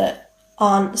matters that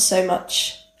aren't so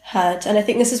much heard. And I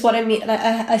think this is what I mean.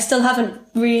 I still haven't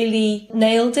really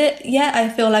nailed it yet. I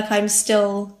feel like I'm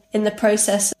still in the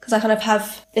process because I kind of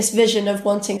have this vision of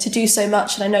wanting to do so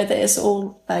much. And I know that it's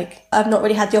all like, I've not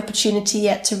really had the opportunity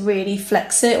yet to really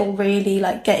flex it or really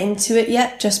like get into it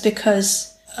yet, just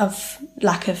because of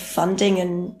lack of funding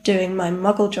and doing my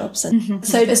muggle jobs. And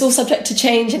so it's all subject to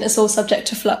change and it's all subject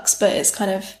to flux, but it's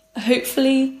kind of,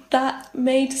 hopefully that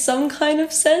made some kind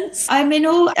of sense. I'm in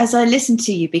awe as I listen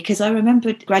to you, because I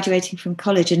remember graduating from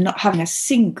college and not having a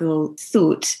single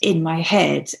thought in my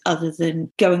head other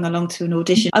than going along to an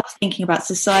audition. I was thinking about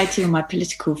society or my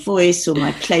political voice or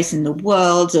my place in the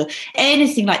world or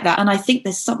anything like that. And I think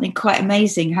there's something quite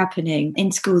amazing happening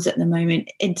in schools at the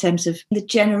moment in terms of the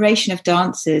generation of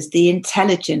dancers. The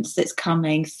intelligence that's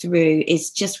coming through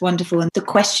is just wonderful. And the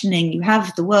questioning you have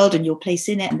of the world and your place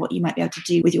in it and what you might be able to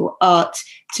do with your art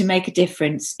to make a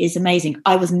difference is amazing.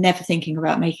 I was never thinking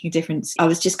about making a difference. I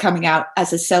was just coming out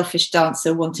as a selfish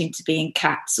dancer wanting to be in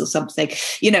Cats or something.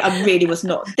 You know, I really was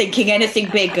not thinking anything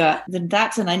bigger than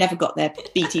that. And I never got there,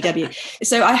 BTW.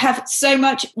 So I have so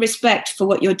much respect for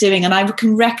what you're doing. And I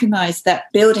can recognise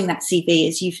that building that CV,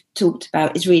 as you've talked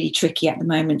about, is really tricky at the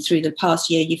moment through the past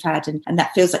year you've had. And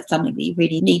that feels like something that you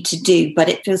really need to do. But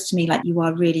it feels to me like you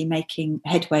are really making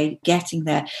headway getting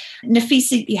there.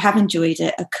 Nafisa, you have enjoyed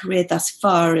a career thus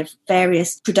far of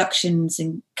various productions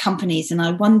and companies, and I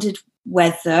wondered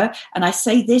whether, and I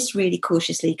say this really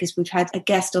cautiously because we've had a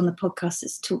guest on the podcast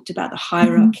that's talked about the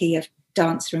hierarchy of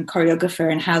dancer and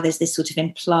choreographer and how there's this sort of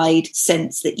implied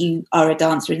sense that you are a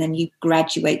dancer and then you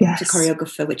graduate to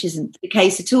choreographer, which isn't the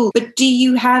case at all. But do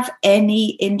you have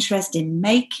any interest in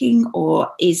making,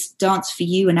 or is dance for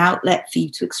you an outlet for you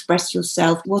to express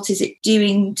yourself? What is it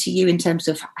doing to you in terms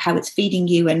of how it's feeding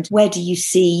you, and where do you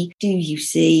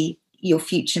see your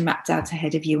future mapped out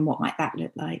ahead of you, and what might that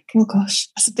look like? Oh gosh,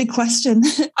 that's a big question.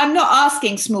 I'm not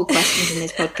asking small questions in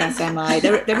this podcast, am I?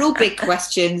 They're all big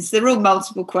questions. They're all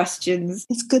multiple questions.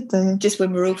 It's good though. Just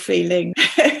when we're all feeling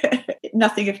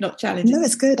nothing if not challenging. No,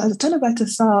 it's good. I don't know where to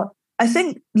start. I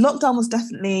think lockdown was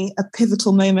definitely a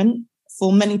pivotal moment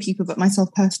for many people, but myself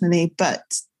personally. But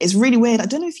it's really weird. I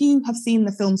don't know if you have seen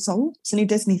the film Soul. It's a new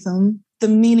Disney film. The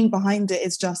meaning behind it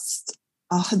is just...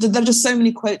 there are just so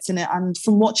many quotes in it. And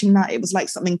from watching that, it was like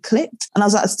something clicked. And I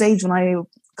was at a stage when I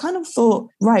kind of thought,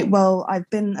 right, well, I've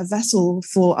been a vessel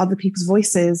for other people's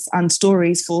voices and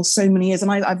stories for so many years.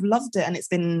 And I've loved it and it's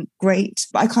been great.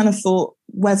 But I kind of thought,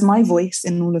 where's my voice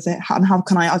in all of it? And how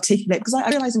can I articulate? Because I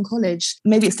realized in college,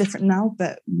 maybe it's different now,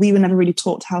 but we were never really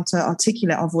taught how to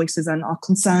articulate our voices and our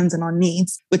concerns and our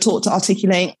needs. We're taught to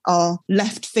articulate our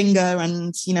left finger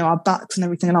and, you know, our backs and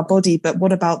everything in our body. But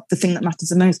what about the thing that matters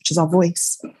the most, which is our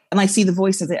voice? And I see the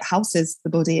voice as it houses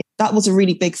the body. That was a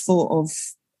really big thought of,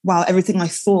 wow, everything I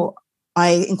thought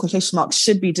I, in quotation marks,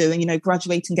 should be doing, you know,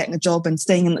 graduating, getting a job and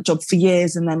staying in that job for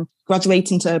years and then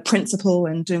graduating to principal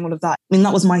and doing all of that. I mean,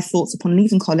 that was my thoughts upon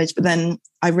leaving college. But then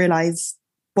I realized,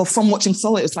 well, from watching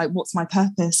Soul, it was like, what's my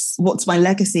purpose? What's my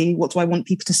legacy? What do I want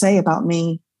people to say about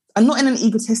me? And not in an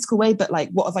egotistical way, but like,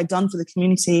 what have I done for the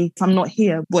community? If I'm not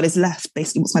here, what is left?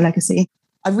 Basically, what's my legacy?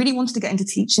 I really wanted to get into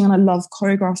teaching and I love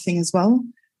choreographing as well.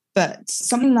 But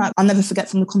something that I'll never forget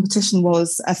from the competition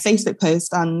was a Facebook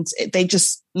post, and they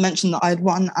just mentioned that I had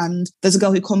won. And there's a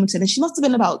girl who commented, and she must have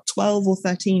been about 12 or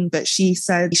 13, but she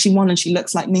said she won and she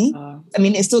looks like me. I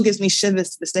mean, it still gives me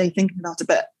shivers to this day thinking about it.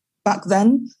 But back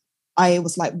then, I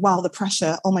was like, wow, the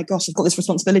pressure. Oh my gosh, I've got this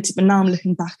responsibility. But now I'm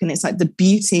looking back and it's like the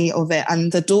beauty of it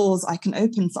and the doors I can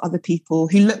open for other people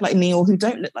who look like me or who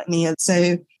don't look like me. And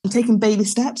so I'm taking baby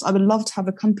steps. I would love to have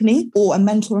a company or a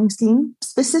mentoring team,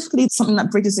 specifically something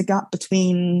that bridges a gap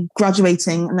between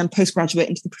graduating and then postgraduate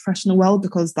into the professional world,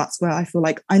 because that's where I feel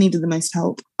like I needed the most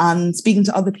help. And speaking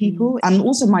to other people and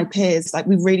also my peers, like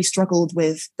we've really struggled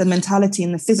with the mentality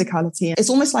and the physicality. It's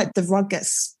almost like the rug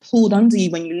gets pulled under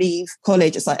you when you leave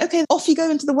college. It's like, okay, off you go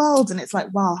into the world. And it's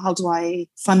like, wow, how do I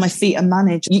find my feet and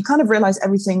manage? You kind of realize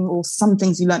everything or some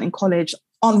things you learn in college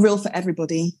aren't real for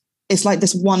everybody. It's like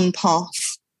this one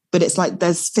path. But it's like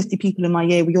there's 50 people in my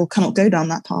year, we all cannot go down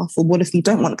that path. Or what if you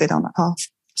don't want to go down that path?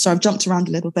 So I've jumped around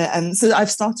a little bit. And so I've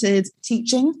started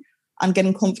teaching. and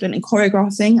getting confident in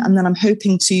choreographing. And then I'm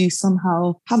hoping to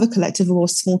somehow have a collective or a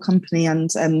small company. And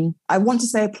I want to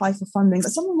say apply for funding.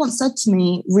 But someone once said to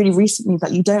me really recently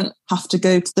that you don't have to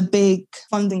go to the big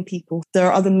funding people. There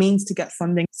are other means to get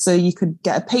funding. So you could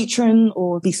get a patron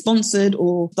or be sponsored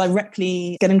or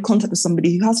directly get in contact with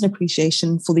somebody who has an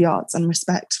appreciation for the arts and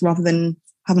respect rather than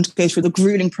having to go through the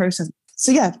grueling process.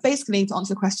 So yeah, basically to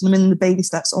answer the question, I'm in the baby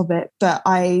steps of it. But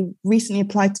I recently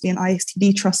applied to be an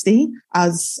ISTD trustee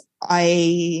as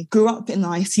I grew up in the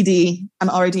ISTD and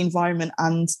RAD environment.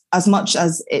 And as much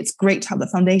as it's great to have the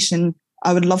foundation,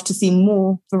 I would love to see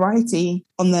more variety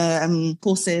on the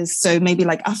courses. So maybe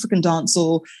like African dance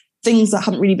or things that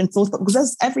haven't really been thought about, because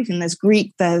there's everything. There's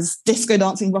Greek, there's disco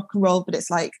dancing, rock and roll, but it's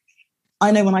like,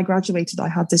 I know when I graduated, I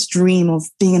had this dream of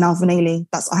being an Alvin Ailey.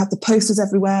 I had the posters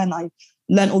everywhere and I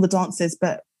learned all the dances.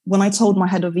 But when I told my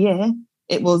head of year,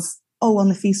 it was, oh, well,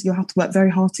 Nafisa, you'll have to work very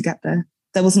hard to get there.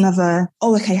 There was never,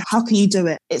 oh, okay, how can you do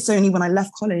it? It's only when I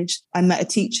left college, I met a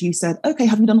teacher who said, okay,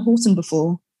 have you done Horton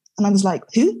before? And I was like,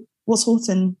 who? What's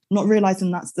Horton? Not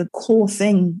realizing that's the core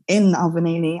thing in Alvin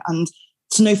Ailey. And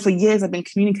to know for years I've been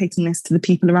communicating this to the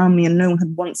people around me and no one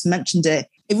had once mentioned it.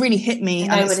 It really hit me.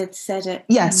 No one had said it.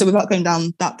 Yeah, so without going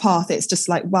down that path, it's just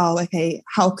like, wow, okay,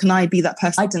 how can I be that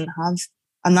person I didn't have?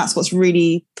 And that's what's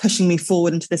really pushing me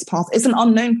forward into this path. It's an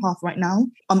unknown path right now.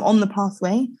 I'm on the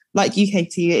pathway. Like you,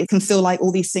 Katie, it can feel like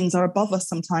all these things are above us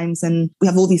sometimes and we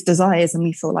have all these desires and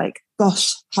we feel like,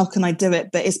 gosh, how can I do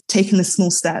it? But it's taking the small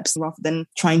steps rather than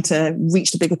trying to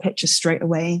reach the bigger picture straight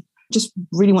away. Just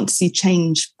really want to see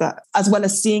change, but as well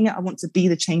as seeing it, I want to be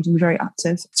the change and be very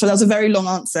active. So that was a very long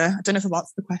answer. I don't know if I've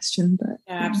answered the question, but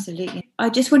yeah, absolutely. I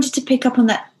just wanted to pick up on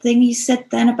that thing you said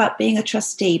then about being a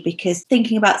trustee, because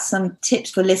thinking about some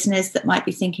tips for listeners that might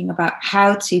be thinking about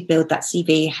how to build that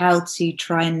CV, how to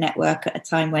try and network at a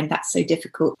time when that's so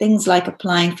difficult. Things like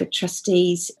applying for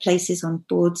trustees, places on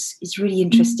boards is really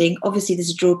interesting. Obviously,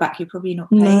 there's a drawback. You're probably not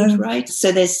paid, right?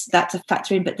 So there's that to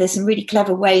factor in, but there's some really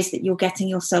clever ways that you're getting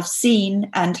yourself seen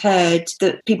and heard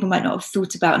that people might not have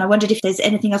thought about. And I wondered if there's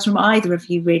anything else from either of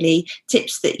you, really,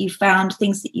 tips that you found,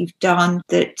 things that you've done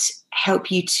that help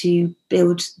you to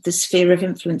build the sphere of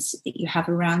influence that you have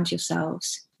around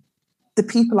yourselves. The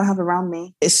people I have around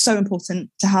me, it's so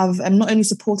important to have not only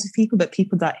supportive people, but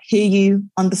people that hear you,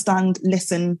 understand,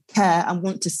 listen, care, and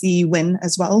want to see you win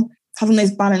as well. Having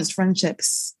those balanced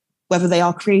friendships, whether they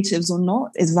are creatives or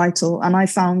not, is vital. And I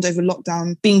found over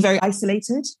lockdown being very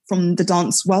isolated from the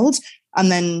dance world and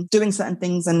then doing certain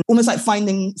things and almost like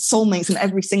finding soulmates in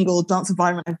every single dance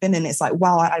environment I've been in. It's like,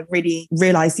 wow, I really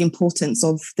realized the importance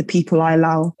of the people I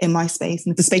allow in my space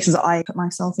and the spaces that I put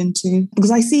myself into.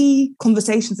 Because I see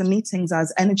conversations and meetings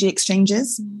as energy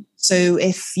exchanges. So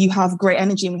if you have great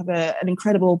energy and we have an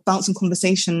incredible bouncing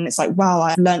conversation, it's like, wow,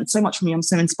 I've learned so much from you. I'm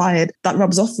so inspired. That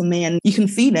rubs off on me and you can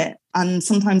feel it. And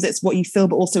sometimes it's what you feel,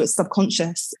 but also it's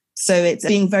subconscious. So it's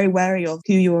being very wary of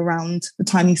who you're around, the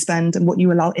time you spend and what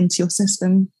you allow into your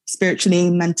system,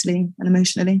 spiritually, mentally and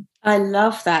emotionally. I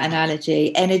love that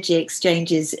analogy. Energy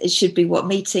exchanges, it should be what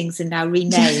meetings are now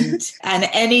renamed. And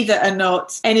any that are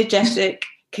not energetic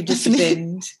could just have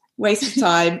been waste of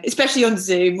time, especially on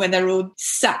Zoom when they're all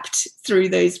sapped through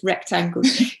those rectangles.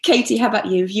 Katie, how about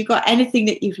you? Have you got anything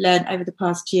that you've learned over the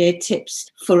past year, tips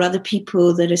for other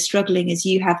people that are struggling as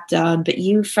you have done, but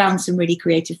you found some really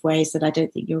creative ways that I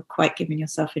don't think you're quite giving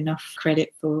yourself enough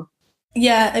credit for?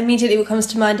 Yeah, immediately what comes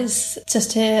to mind is,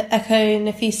 just to echo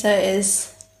Nafisa,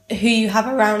 is who you have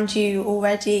around you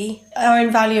already are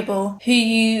invaluable. Who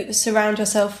you surround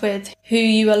yourself with, who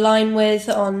you align with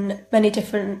on many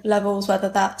different levels, whether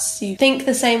that's you think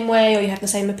the same way or you have the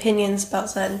same opinions about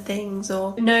certain things,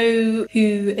 or know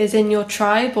who is in your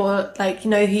tribe, or like,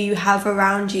 know who you have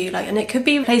around you. Like, and it could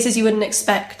be places you wouldn't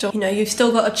expect, or, you've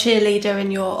still got a cheerleader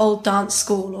in your old dance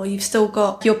school, or you've still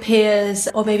got your peers,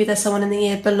 or maybe there's someone in the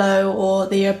year below or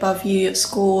the year above you at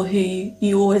school who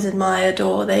you always admired,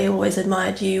 or they always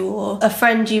admired you, or a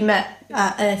friend you met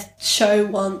at a show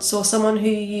once, or someone who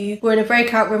you were in a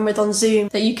breakout room with on Zoom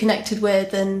that you connected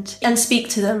with, and speak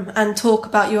to them and talk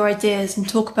about your ideas and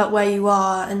talk about where you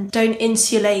are, and don't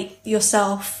insulate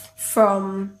yourself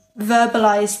from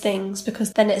verbalize things,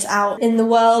 because then it's out in the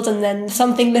world and then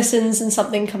something listens and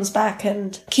something comes back.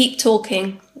 And keep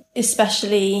talking,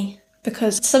 especially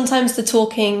because sometimes the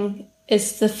talking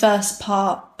is the first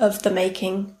part of the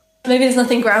making. Maybe there's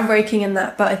nothing groundbreaking in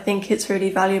that, but I think it's really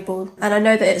valuable. And I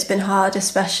know that it's been hard,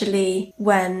 especially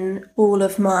when all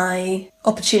of my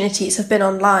opportunities have been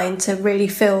online, to really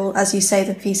feel, as you say,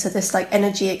 Nafisa, this like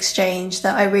energy exchange,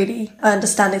 that I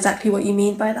understand exactly what you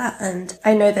mean by that. And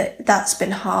I know that that's been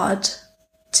hard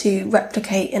to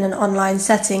replicate in an online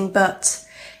setting, but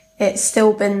it's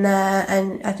still been there,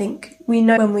 and I think we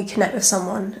know when we connect with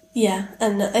someone. Yeah,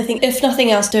 and I think if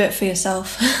nothing else, do it for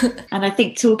yourself. And I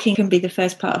think talking can be the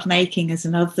first part of making is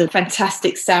another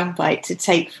fantastic soundbite to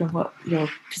take from what your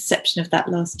perception of that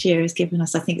last year has given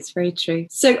us. I think it's very true.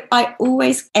 So I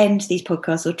always end these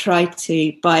podcasts, or try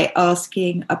to, by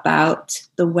asking about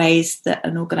the ways that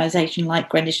an organisation like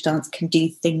Greenwich Dance can do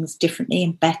things differently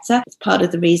and better. It's part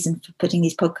of the reason for putting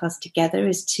these podcasts together,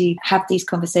 is to have these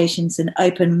conversations and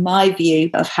open my view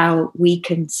of how we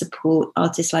can support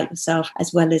artists like yourself,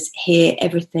 as well as hear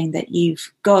everything that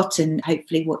you've got, and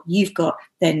hopefully what you've got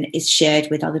then is shared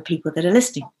with other people that are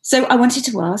listening. So I wanted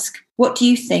to ask, what do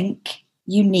you think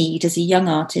you need as a young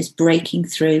artist breaking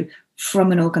through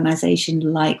from an organisation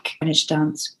like Greenwich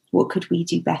Dance? What could we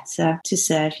do better to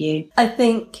serve you? I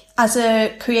think as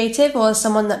a creative, or as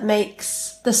someone that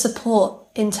makes the support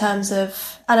in terms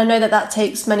of, and I know that that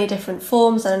takes many different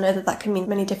forms, and I know that that can mean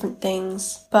many different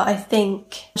things, but I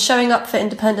think showing up for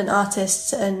independent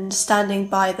artists and standing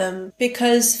by them,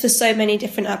 because for so many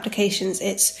different applications,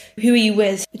 it's who are you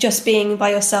with? Just being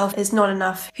by yourself is not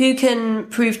enough. Who can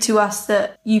prove to us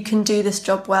that you can do this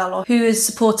job well, or who is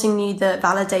supporting you that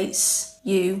validates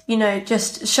you? You know,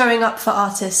 just showing up for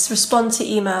artists, respond to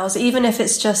emails, even if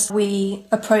it's just we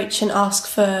approach and ask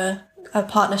for a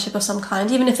partnership of some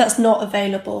kind, even if that's not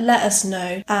available, let us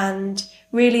know. And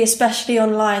really, especially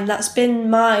online, that's been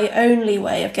my only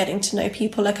way of getting to know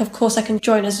people. Like, of course I can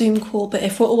join a Zoom call, but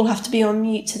if we all have to be on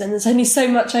mute, then there's only so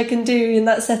much I can do in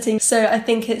that setting. So I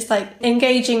think it's like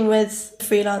engaging with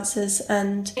freelancers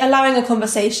and allowing a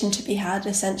conversation to be had,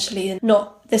 essentially, and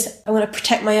not this, I want to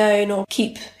protect my own or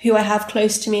keep who I have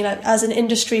close to me. Like, as an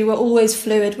industry, we're always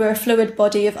fluid. We're a fluid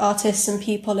body of artists and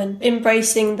people, and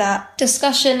embracing that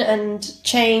discussion and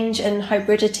change and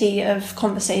hybridity of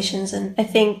conversations. And I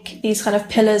think these kind of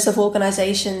pillars of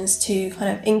organisations to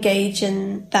kind of engage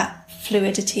in that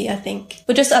fluidity, I think,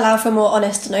 would just allow for more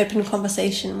honest and open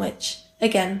conversation, which,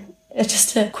 again,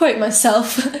 just to quote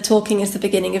myself, talking is the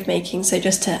beginning of making. So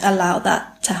just to allow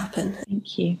that to happen.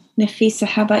 Thank you. Nafisa,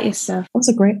 how about yourself? That's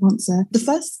a great answer. The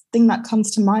first thing that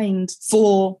comes to mind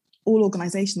for all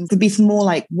organisations would be for more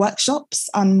like workshops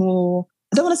and more,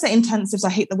 I don't want to say intensives, I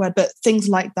hate the word, but things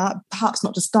like that. Perhaps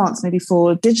not just dance, maybe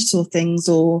for digital things,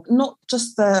 or not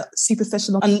just the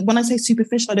superficial. And when I say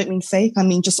superficial, I don't mean fake, I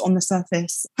mean just on the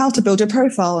surface. How to build your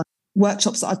profile.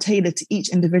 Workshops that are tailored to each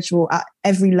individual at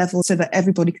every level, so that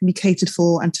everybody can be catered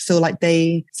for and to feel like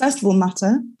they, first of all,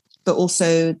 matter, but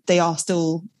also they are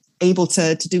still able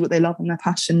to do what they love and their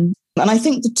passion. And I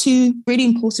think the two really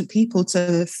important people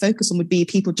to focus on would be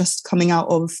people just coming out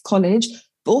of college,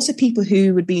 but also people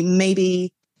who would be,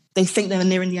 maybe they think they're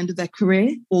nearing the end of their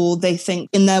career, or they think,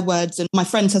 in their words, and my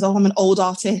friend says, oh, I'm an old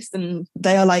artist, and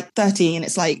they are like 30, and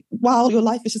it's like, wow, your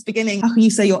life is just beginning. How can you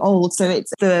say you're old? So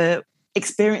it's the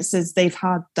experiences they've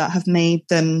had that have made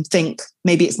them think,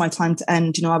 maybe it's my time to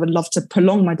end. You know, I would love to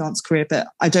prolong my dance career, but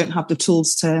I don't have the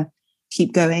tools to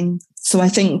keep going. So I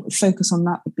think focus on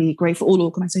that would be great for all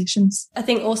organisations. I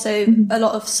think also a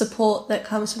lot of support that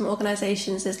comes from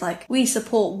organisations is like, we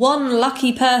support one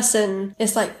lucky person.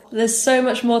 It's like, there's so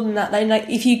much more than that. Like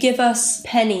if you give us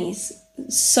pennies,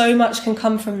 so much can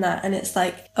come from that. And it's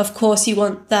like, of course you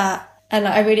want that. And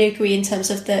I really agree in terms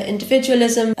of the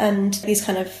individualism and these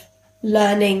kind of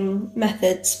learning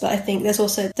methods, but I think there's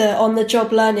also the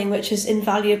on-the-job learning, which is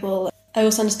invaluable. I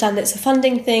also understand it's a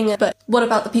funding thing, but what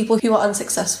about the people who are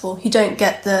unsuccessful, who don't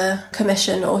get the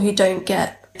commission or who don't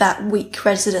get that week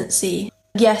residency?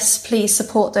 Yes, please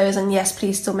support those, and yes,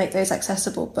 please still make those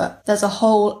accessible, but there's a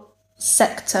whole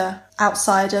sector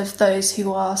outside of those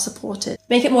who are supported.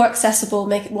 Make it more accessible,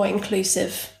 make it more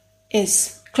inclusive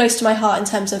is close to my heart in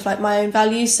terms of like my own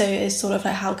values. So it's sort of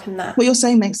like, how can that? What you're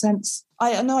saying makes sense.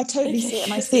 I know, I totally see it,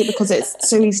 and I see it because it's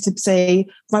so easy to say,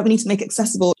 right, we need to make it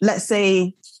accessible. Let's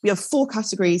say we have 4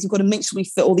 categories. We've got to make sure we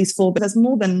fit all these 4, but there's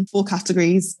more than 4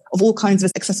 categories of all kinds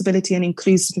of accessibility and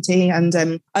inclusivity.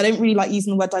 And I don't really like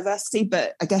using the word diversity,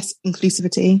 but I guess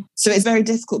inclusivity. So it's very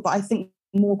difficult, but I think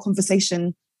more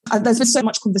conversation. There's been so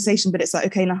much conversation, but it's like,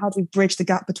 okay, now how do we bridge the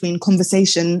gap between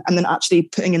conversation and then actually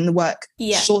putting in the work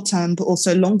short term, but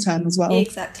also long term as well?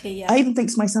 Exactly, yeah. I even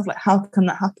think to myself, like, how can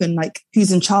that happen? Like,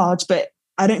 who's in charge? But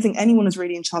I don't think anyone is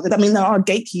really in charge. I mean, there are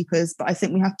gatekeepers, but I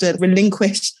think we have to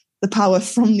relinquish the power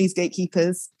from these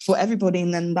gatekeepers for everybody.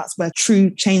 And then that's where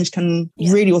true change can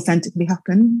really authentically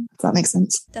happen. If that makes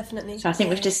sense. Definitely. So I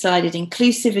think we've decided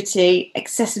inclusivity,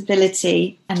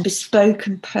 accessibility and bespoke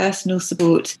and personal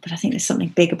support. But I think there's something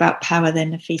big about power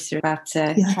then, Nafisa, about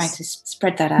trying to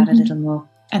spread that out a little more.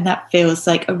 And that feels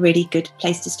like a really good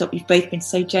place to stop. You've both been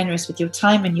so generous with your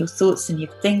time and your thoughts and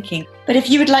your thinking. But if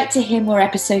you would like to hear more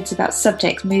episodes about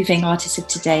subjects moving artists of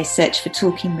today, search for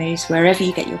Talking Moves wherever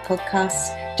you get your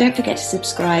podcasts. Don't forget to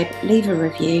subscribe, leave a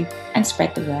review and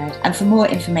spread the word. And for more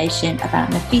information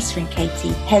about Nafisa and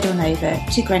Katie, head on over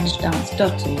to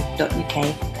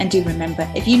greenwichdance.org.uk. And do remember,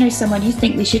 if you know someone you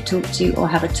think we should talk to or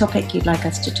have a topic you'd like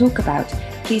us to talk about,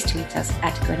 please tweet us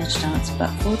at Greenwich Dance. But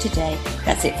for today,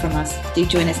 that's it from us. Do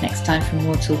join us next time for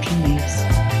more Talking Moves.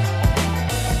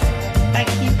 Thank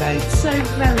you both so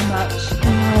very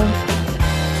much.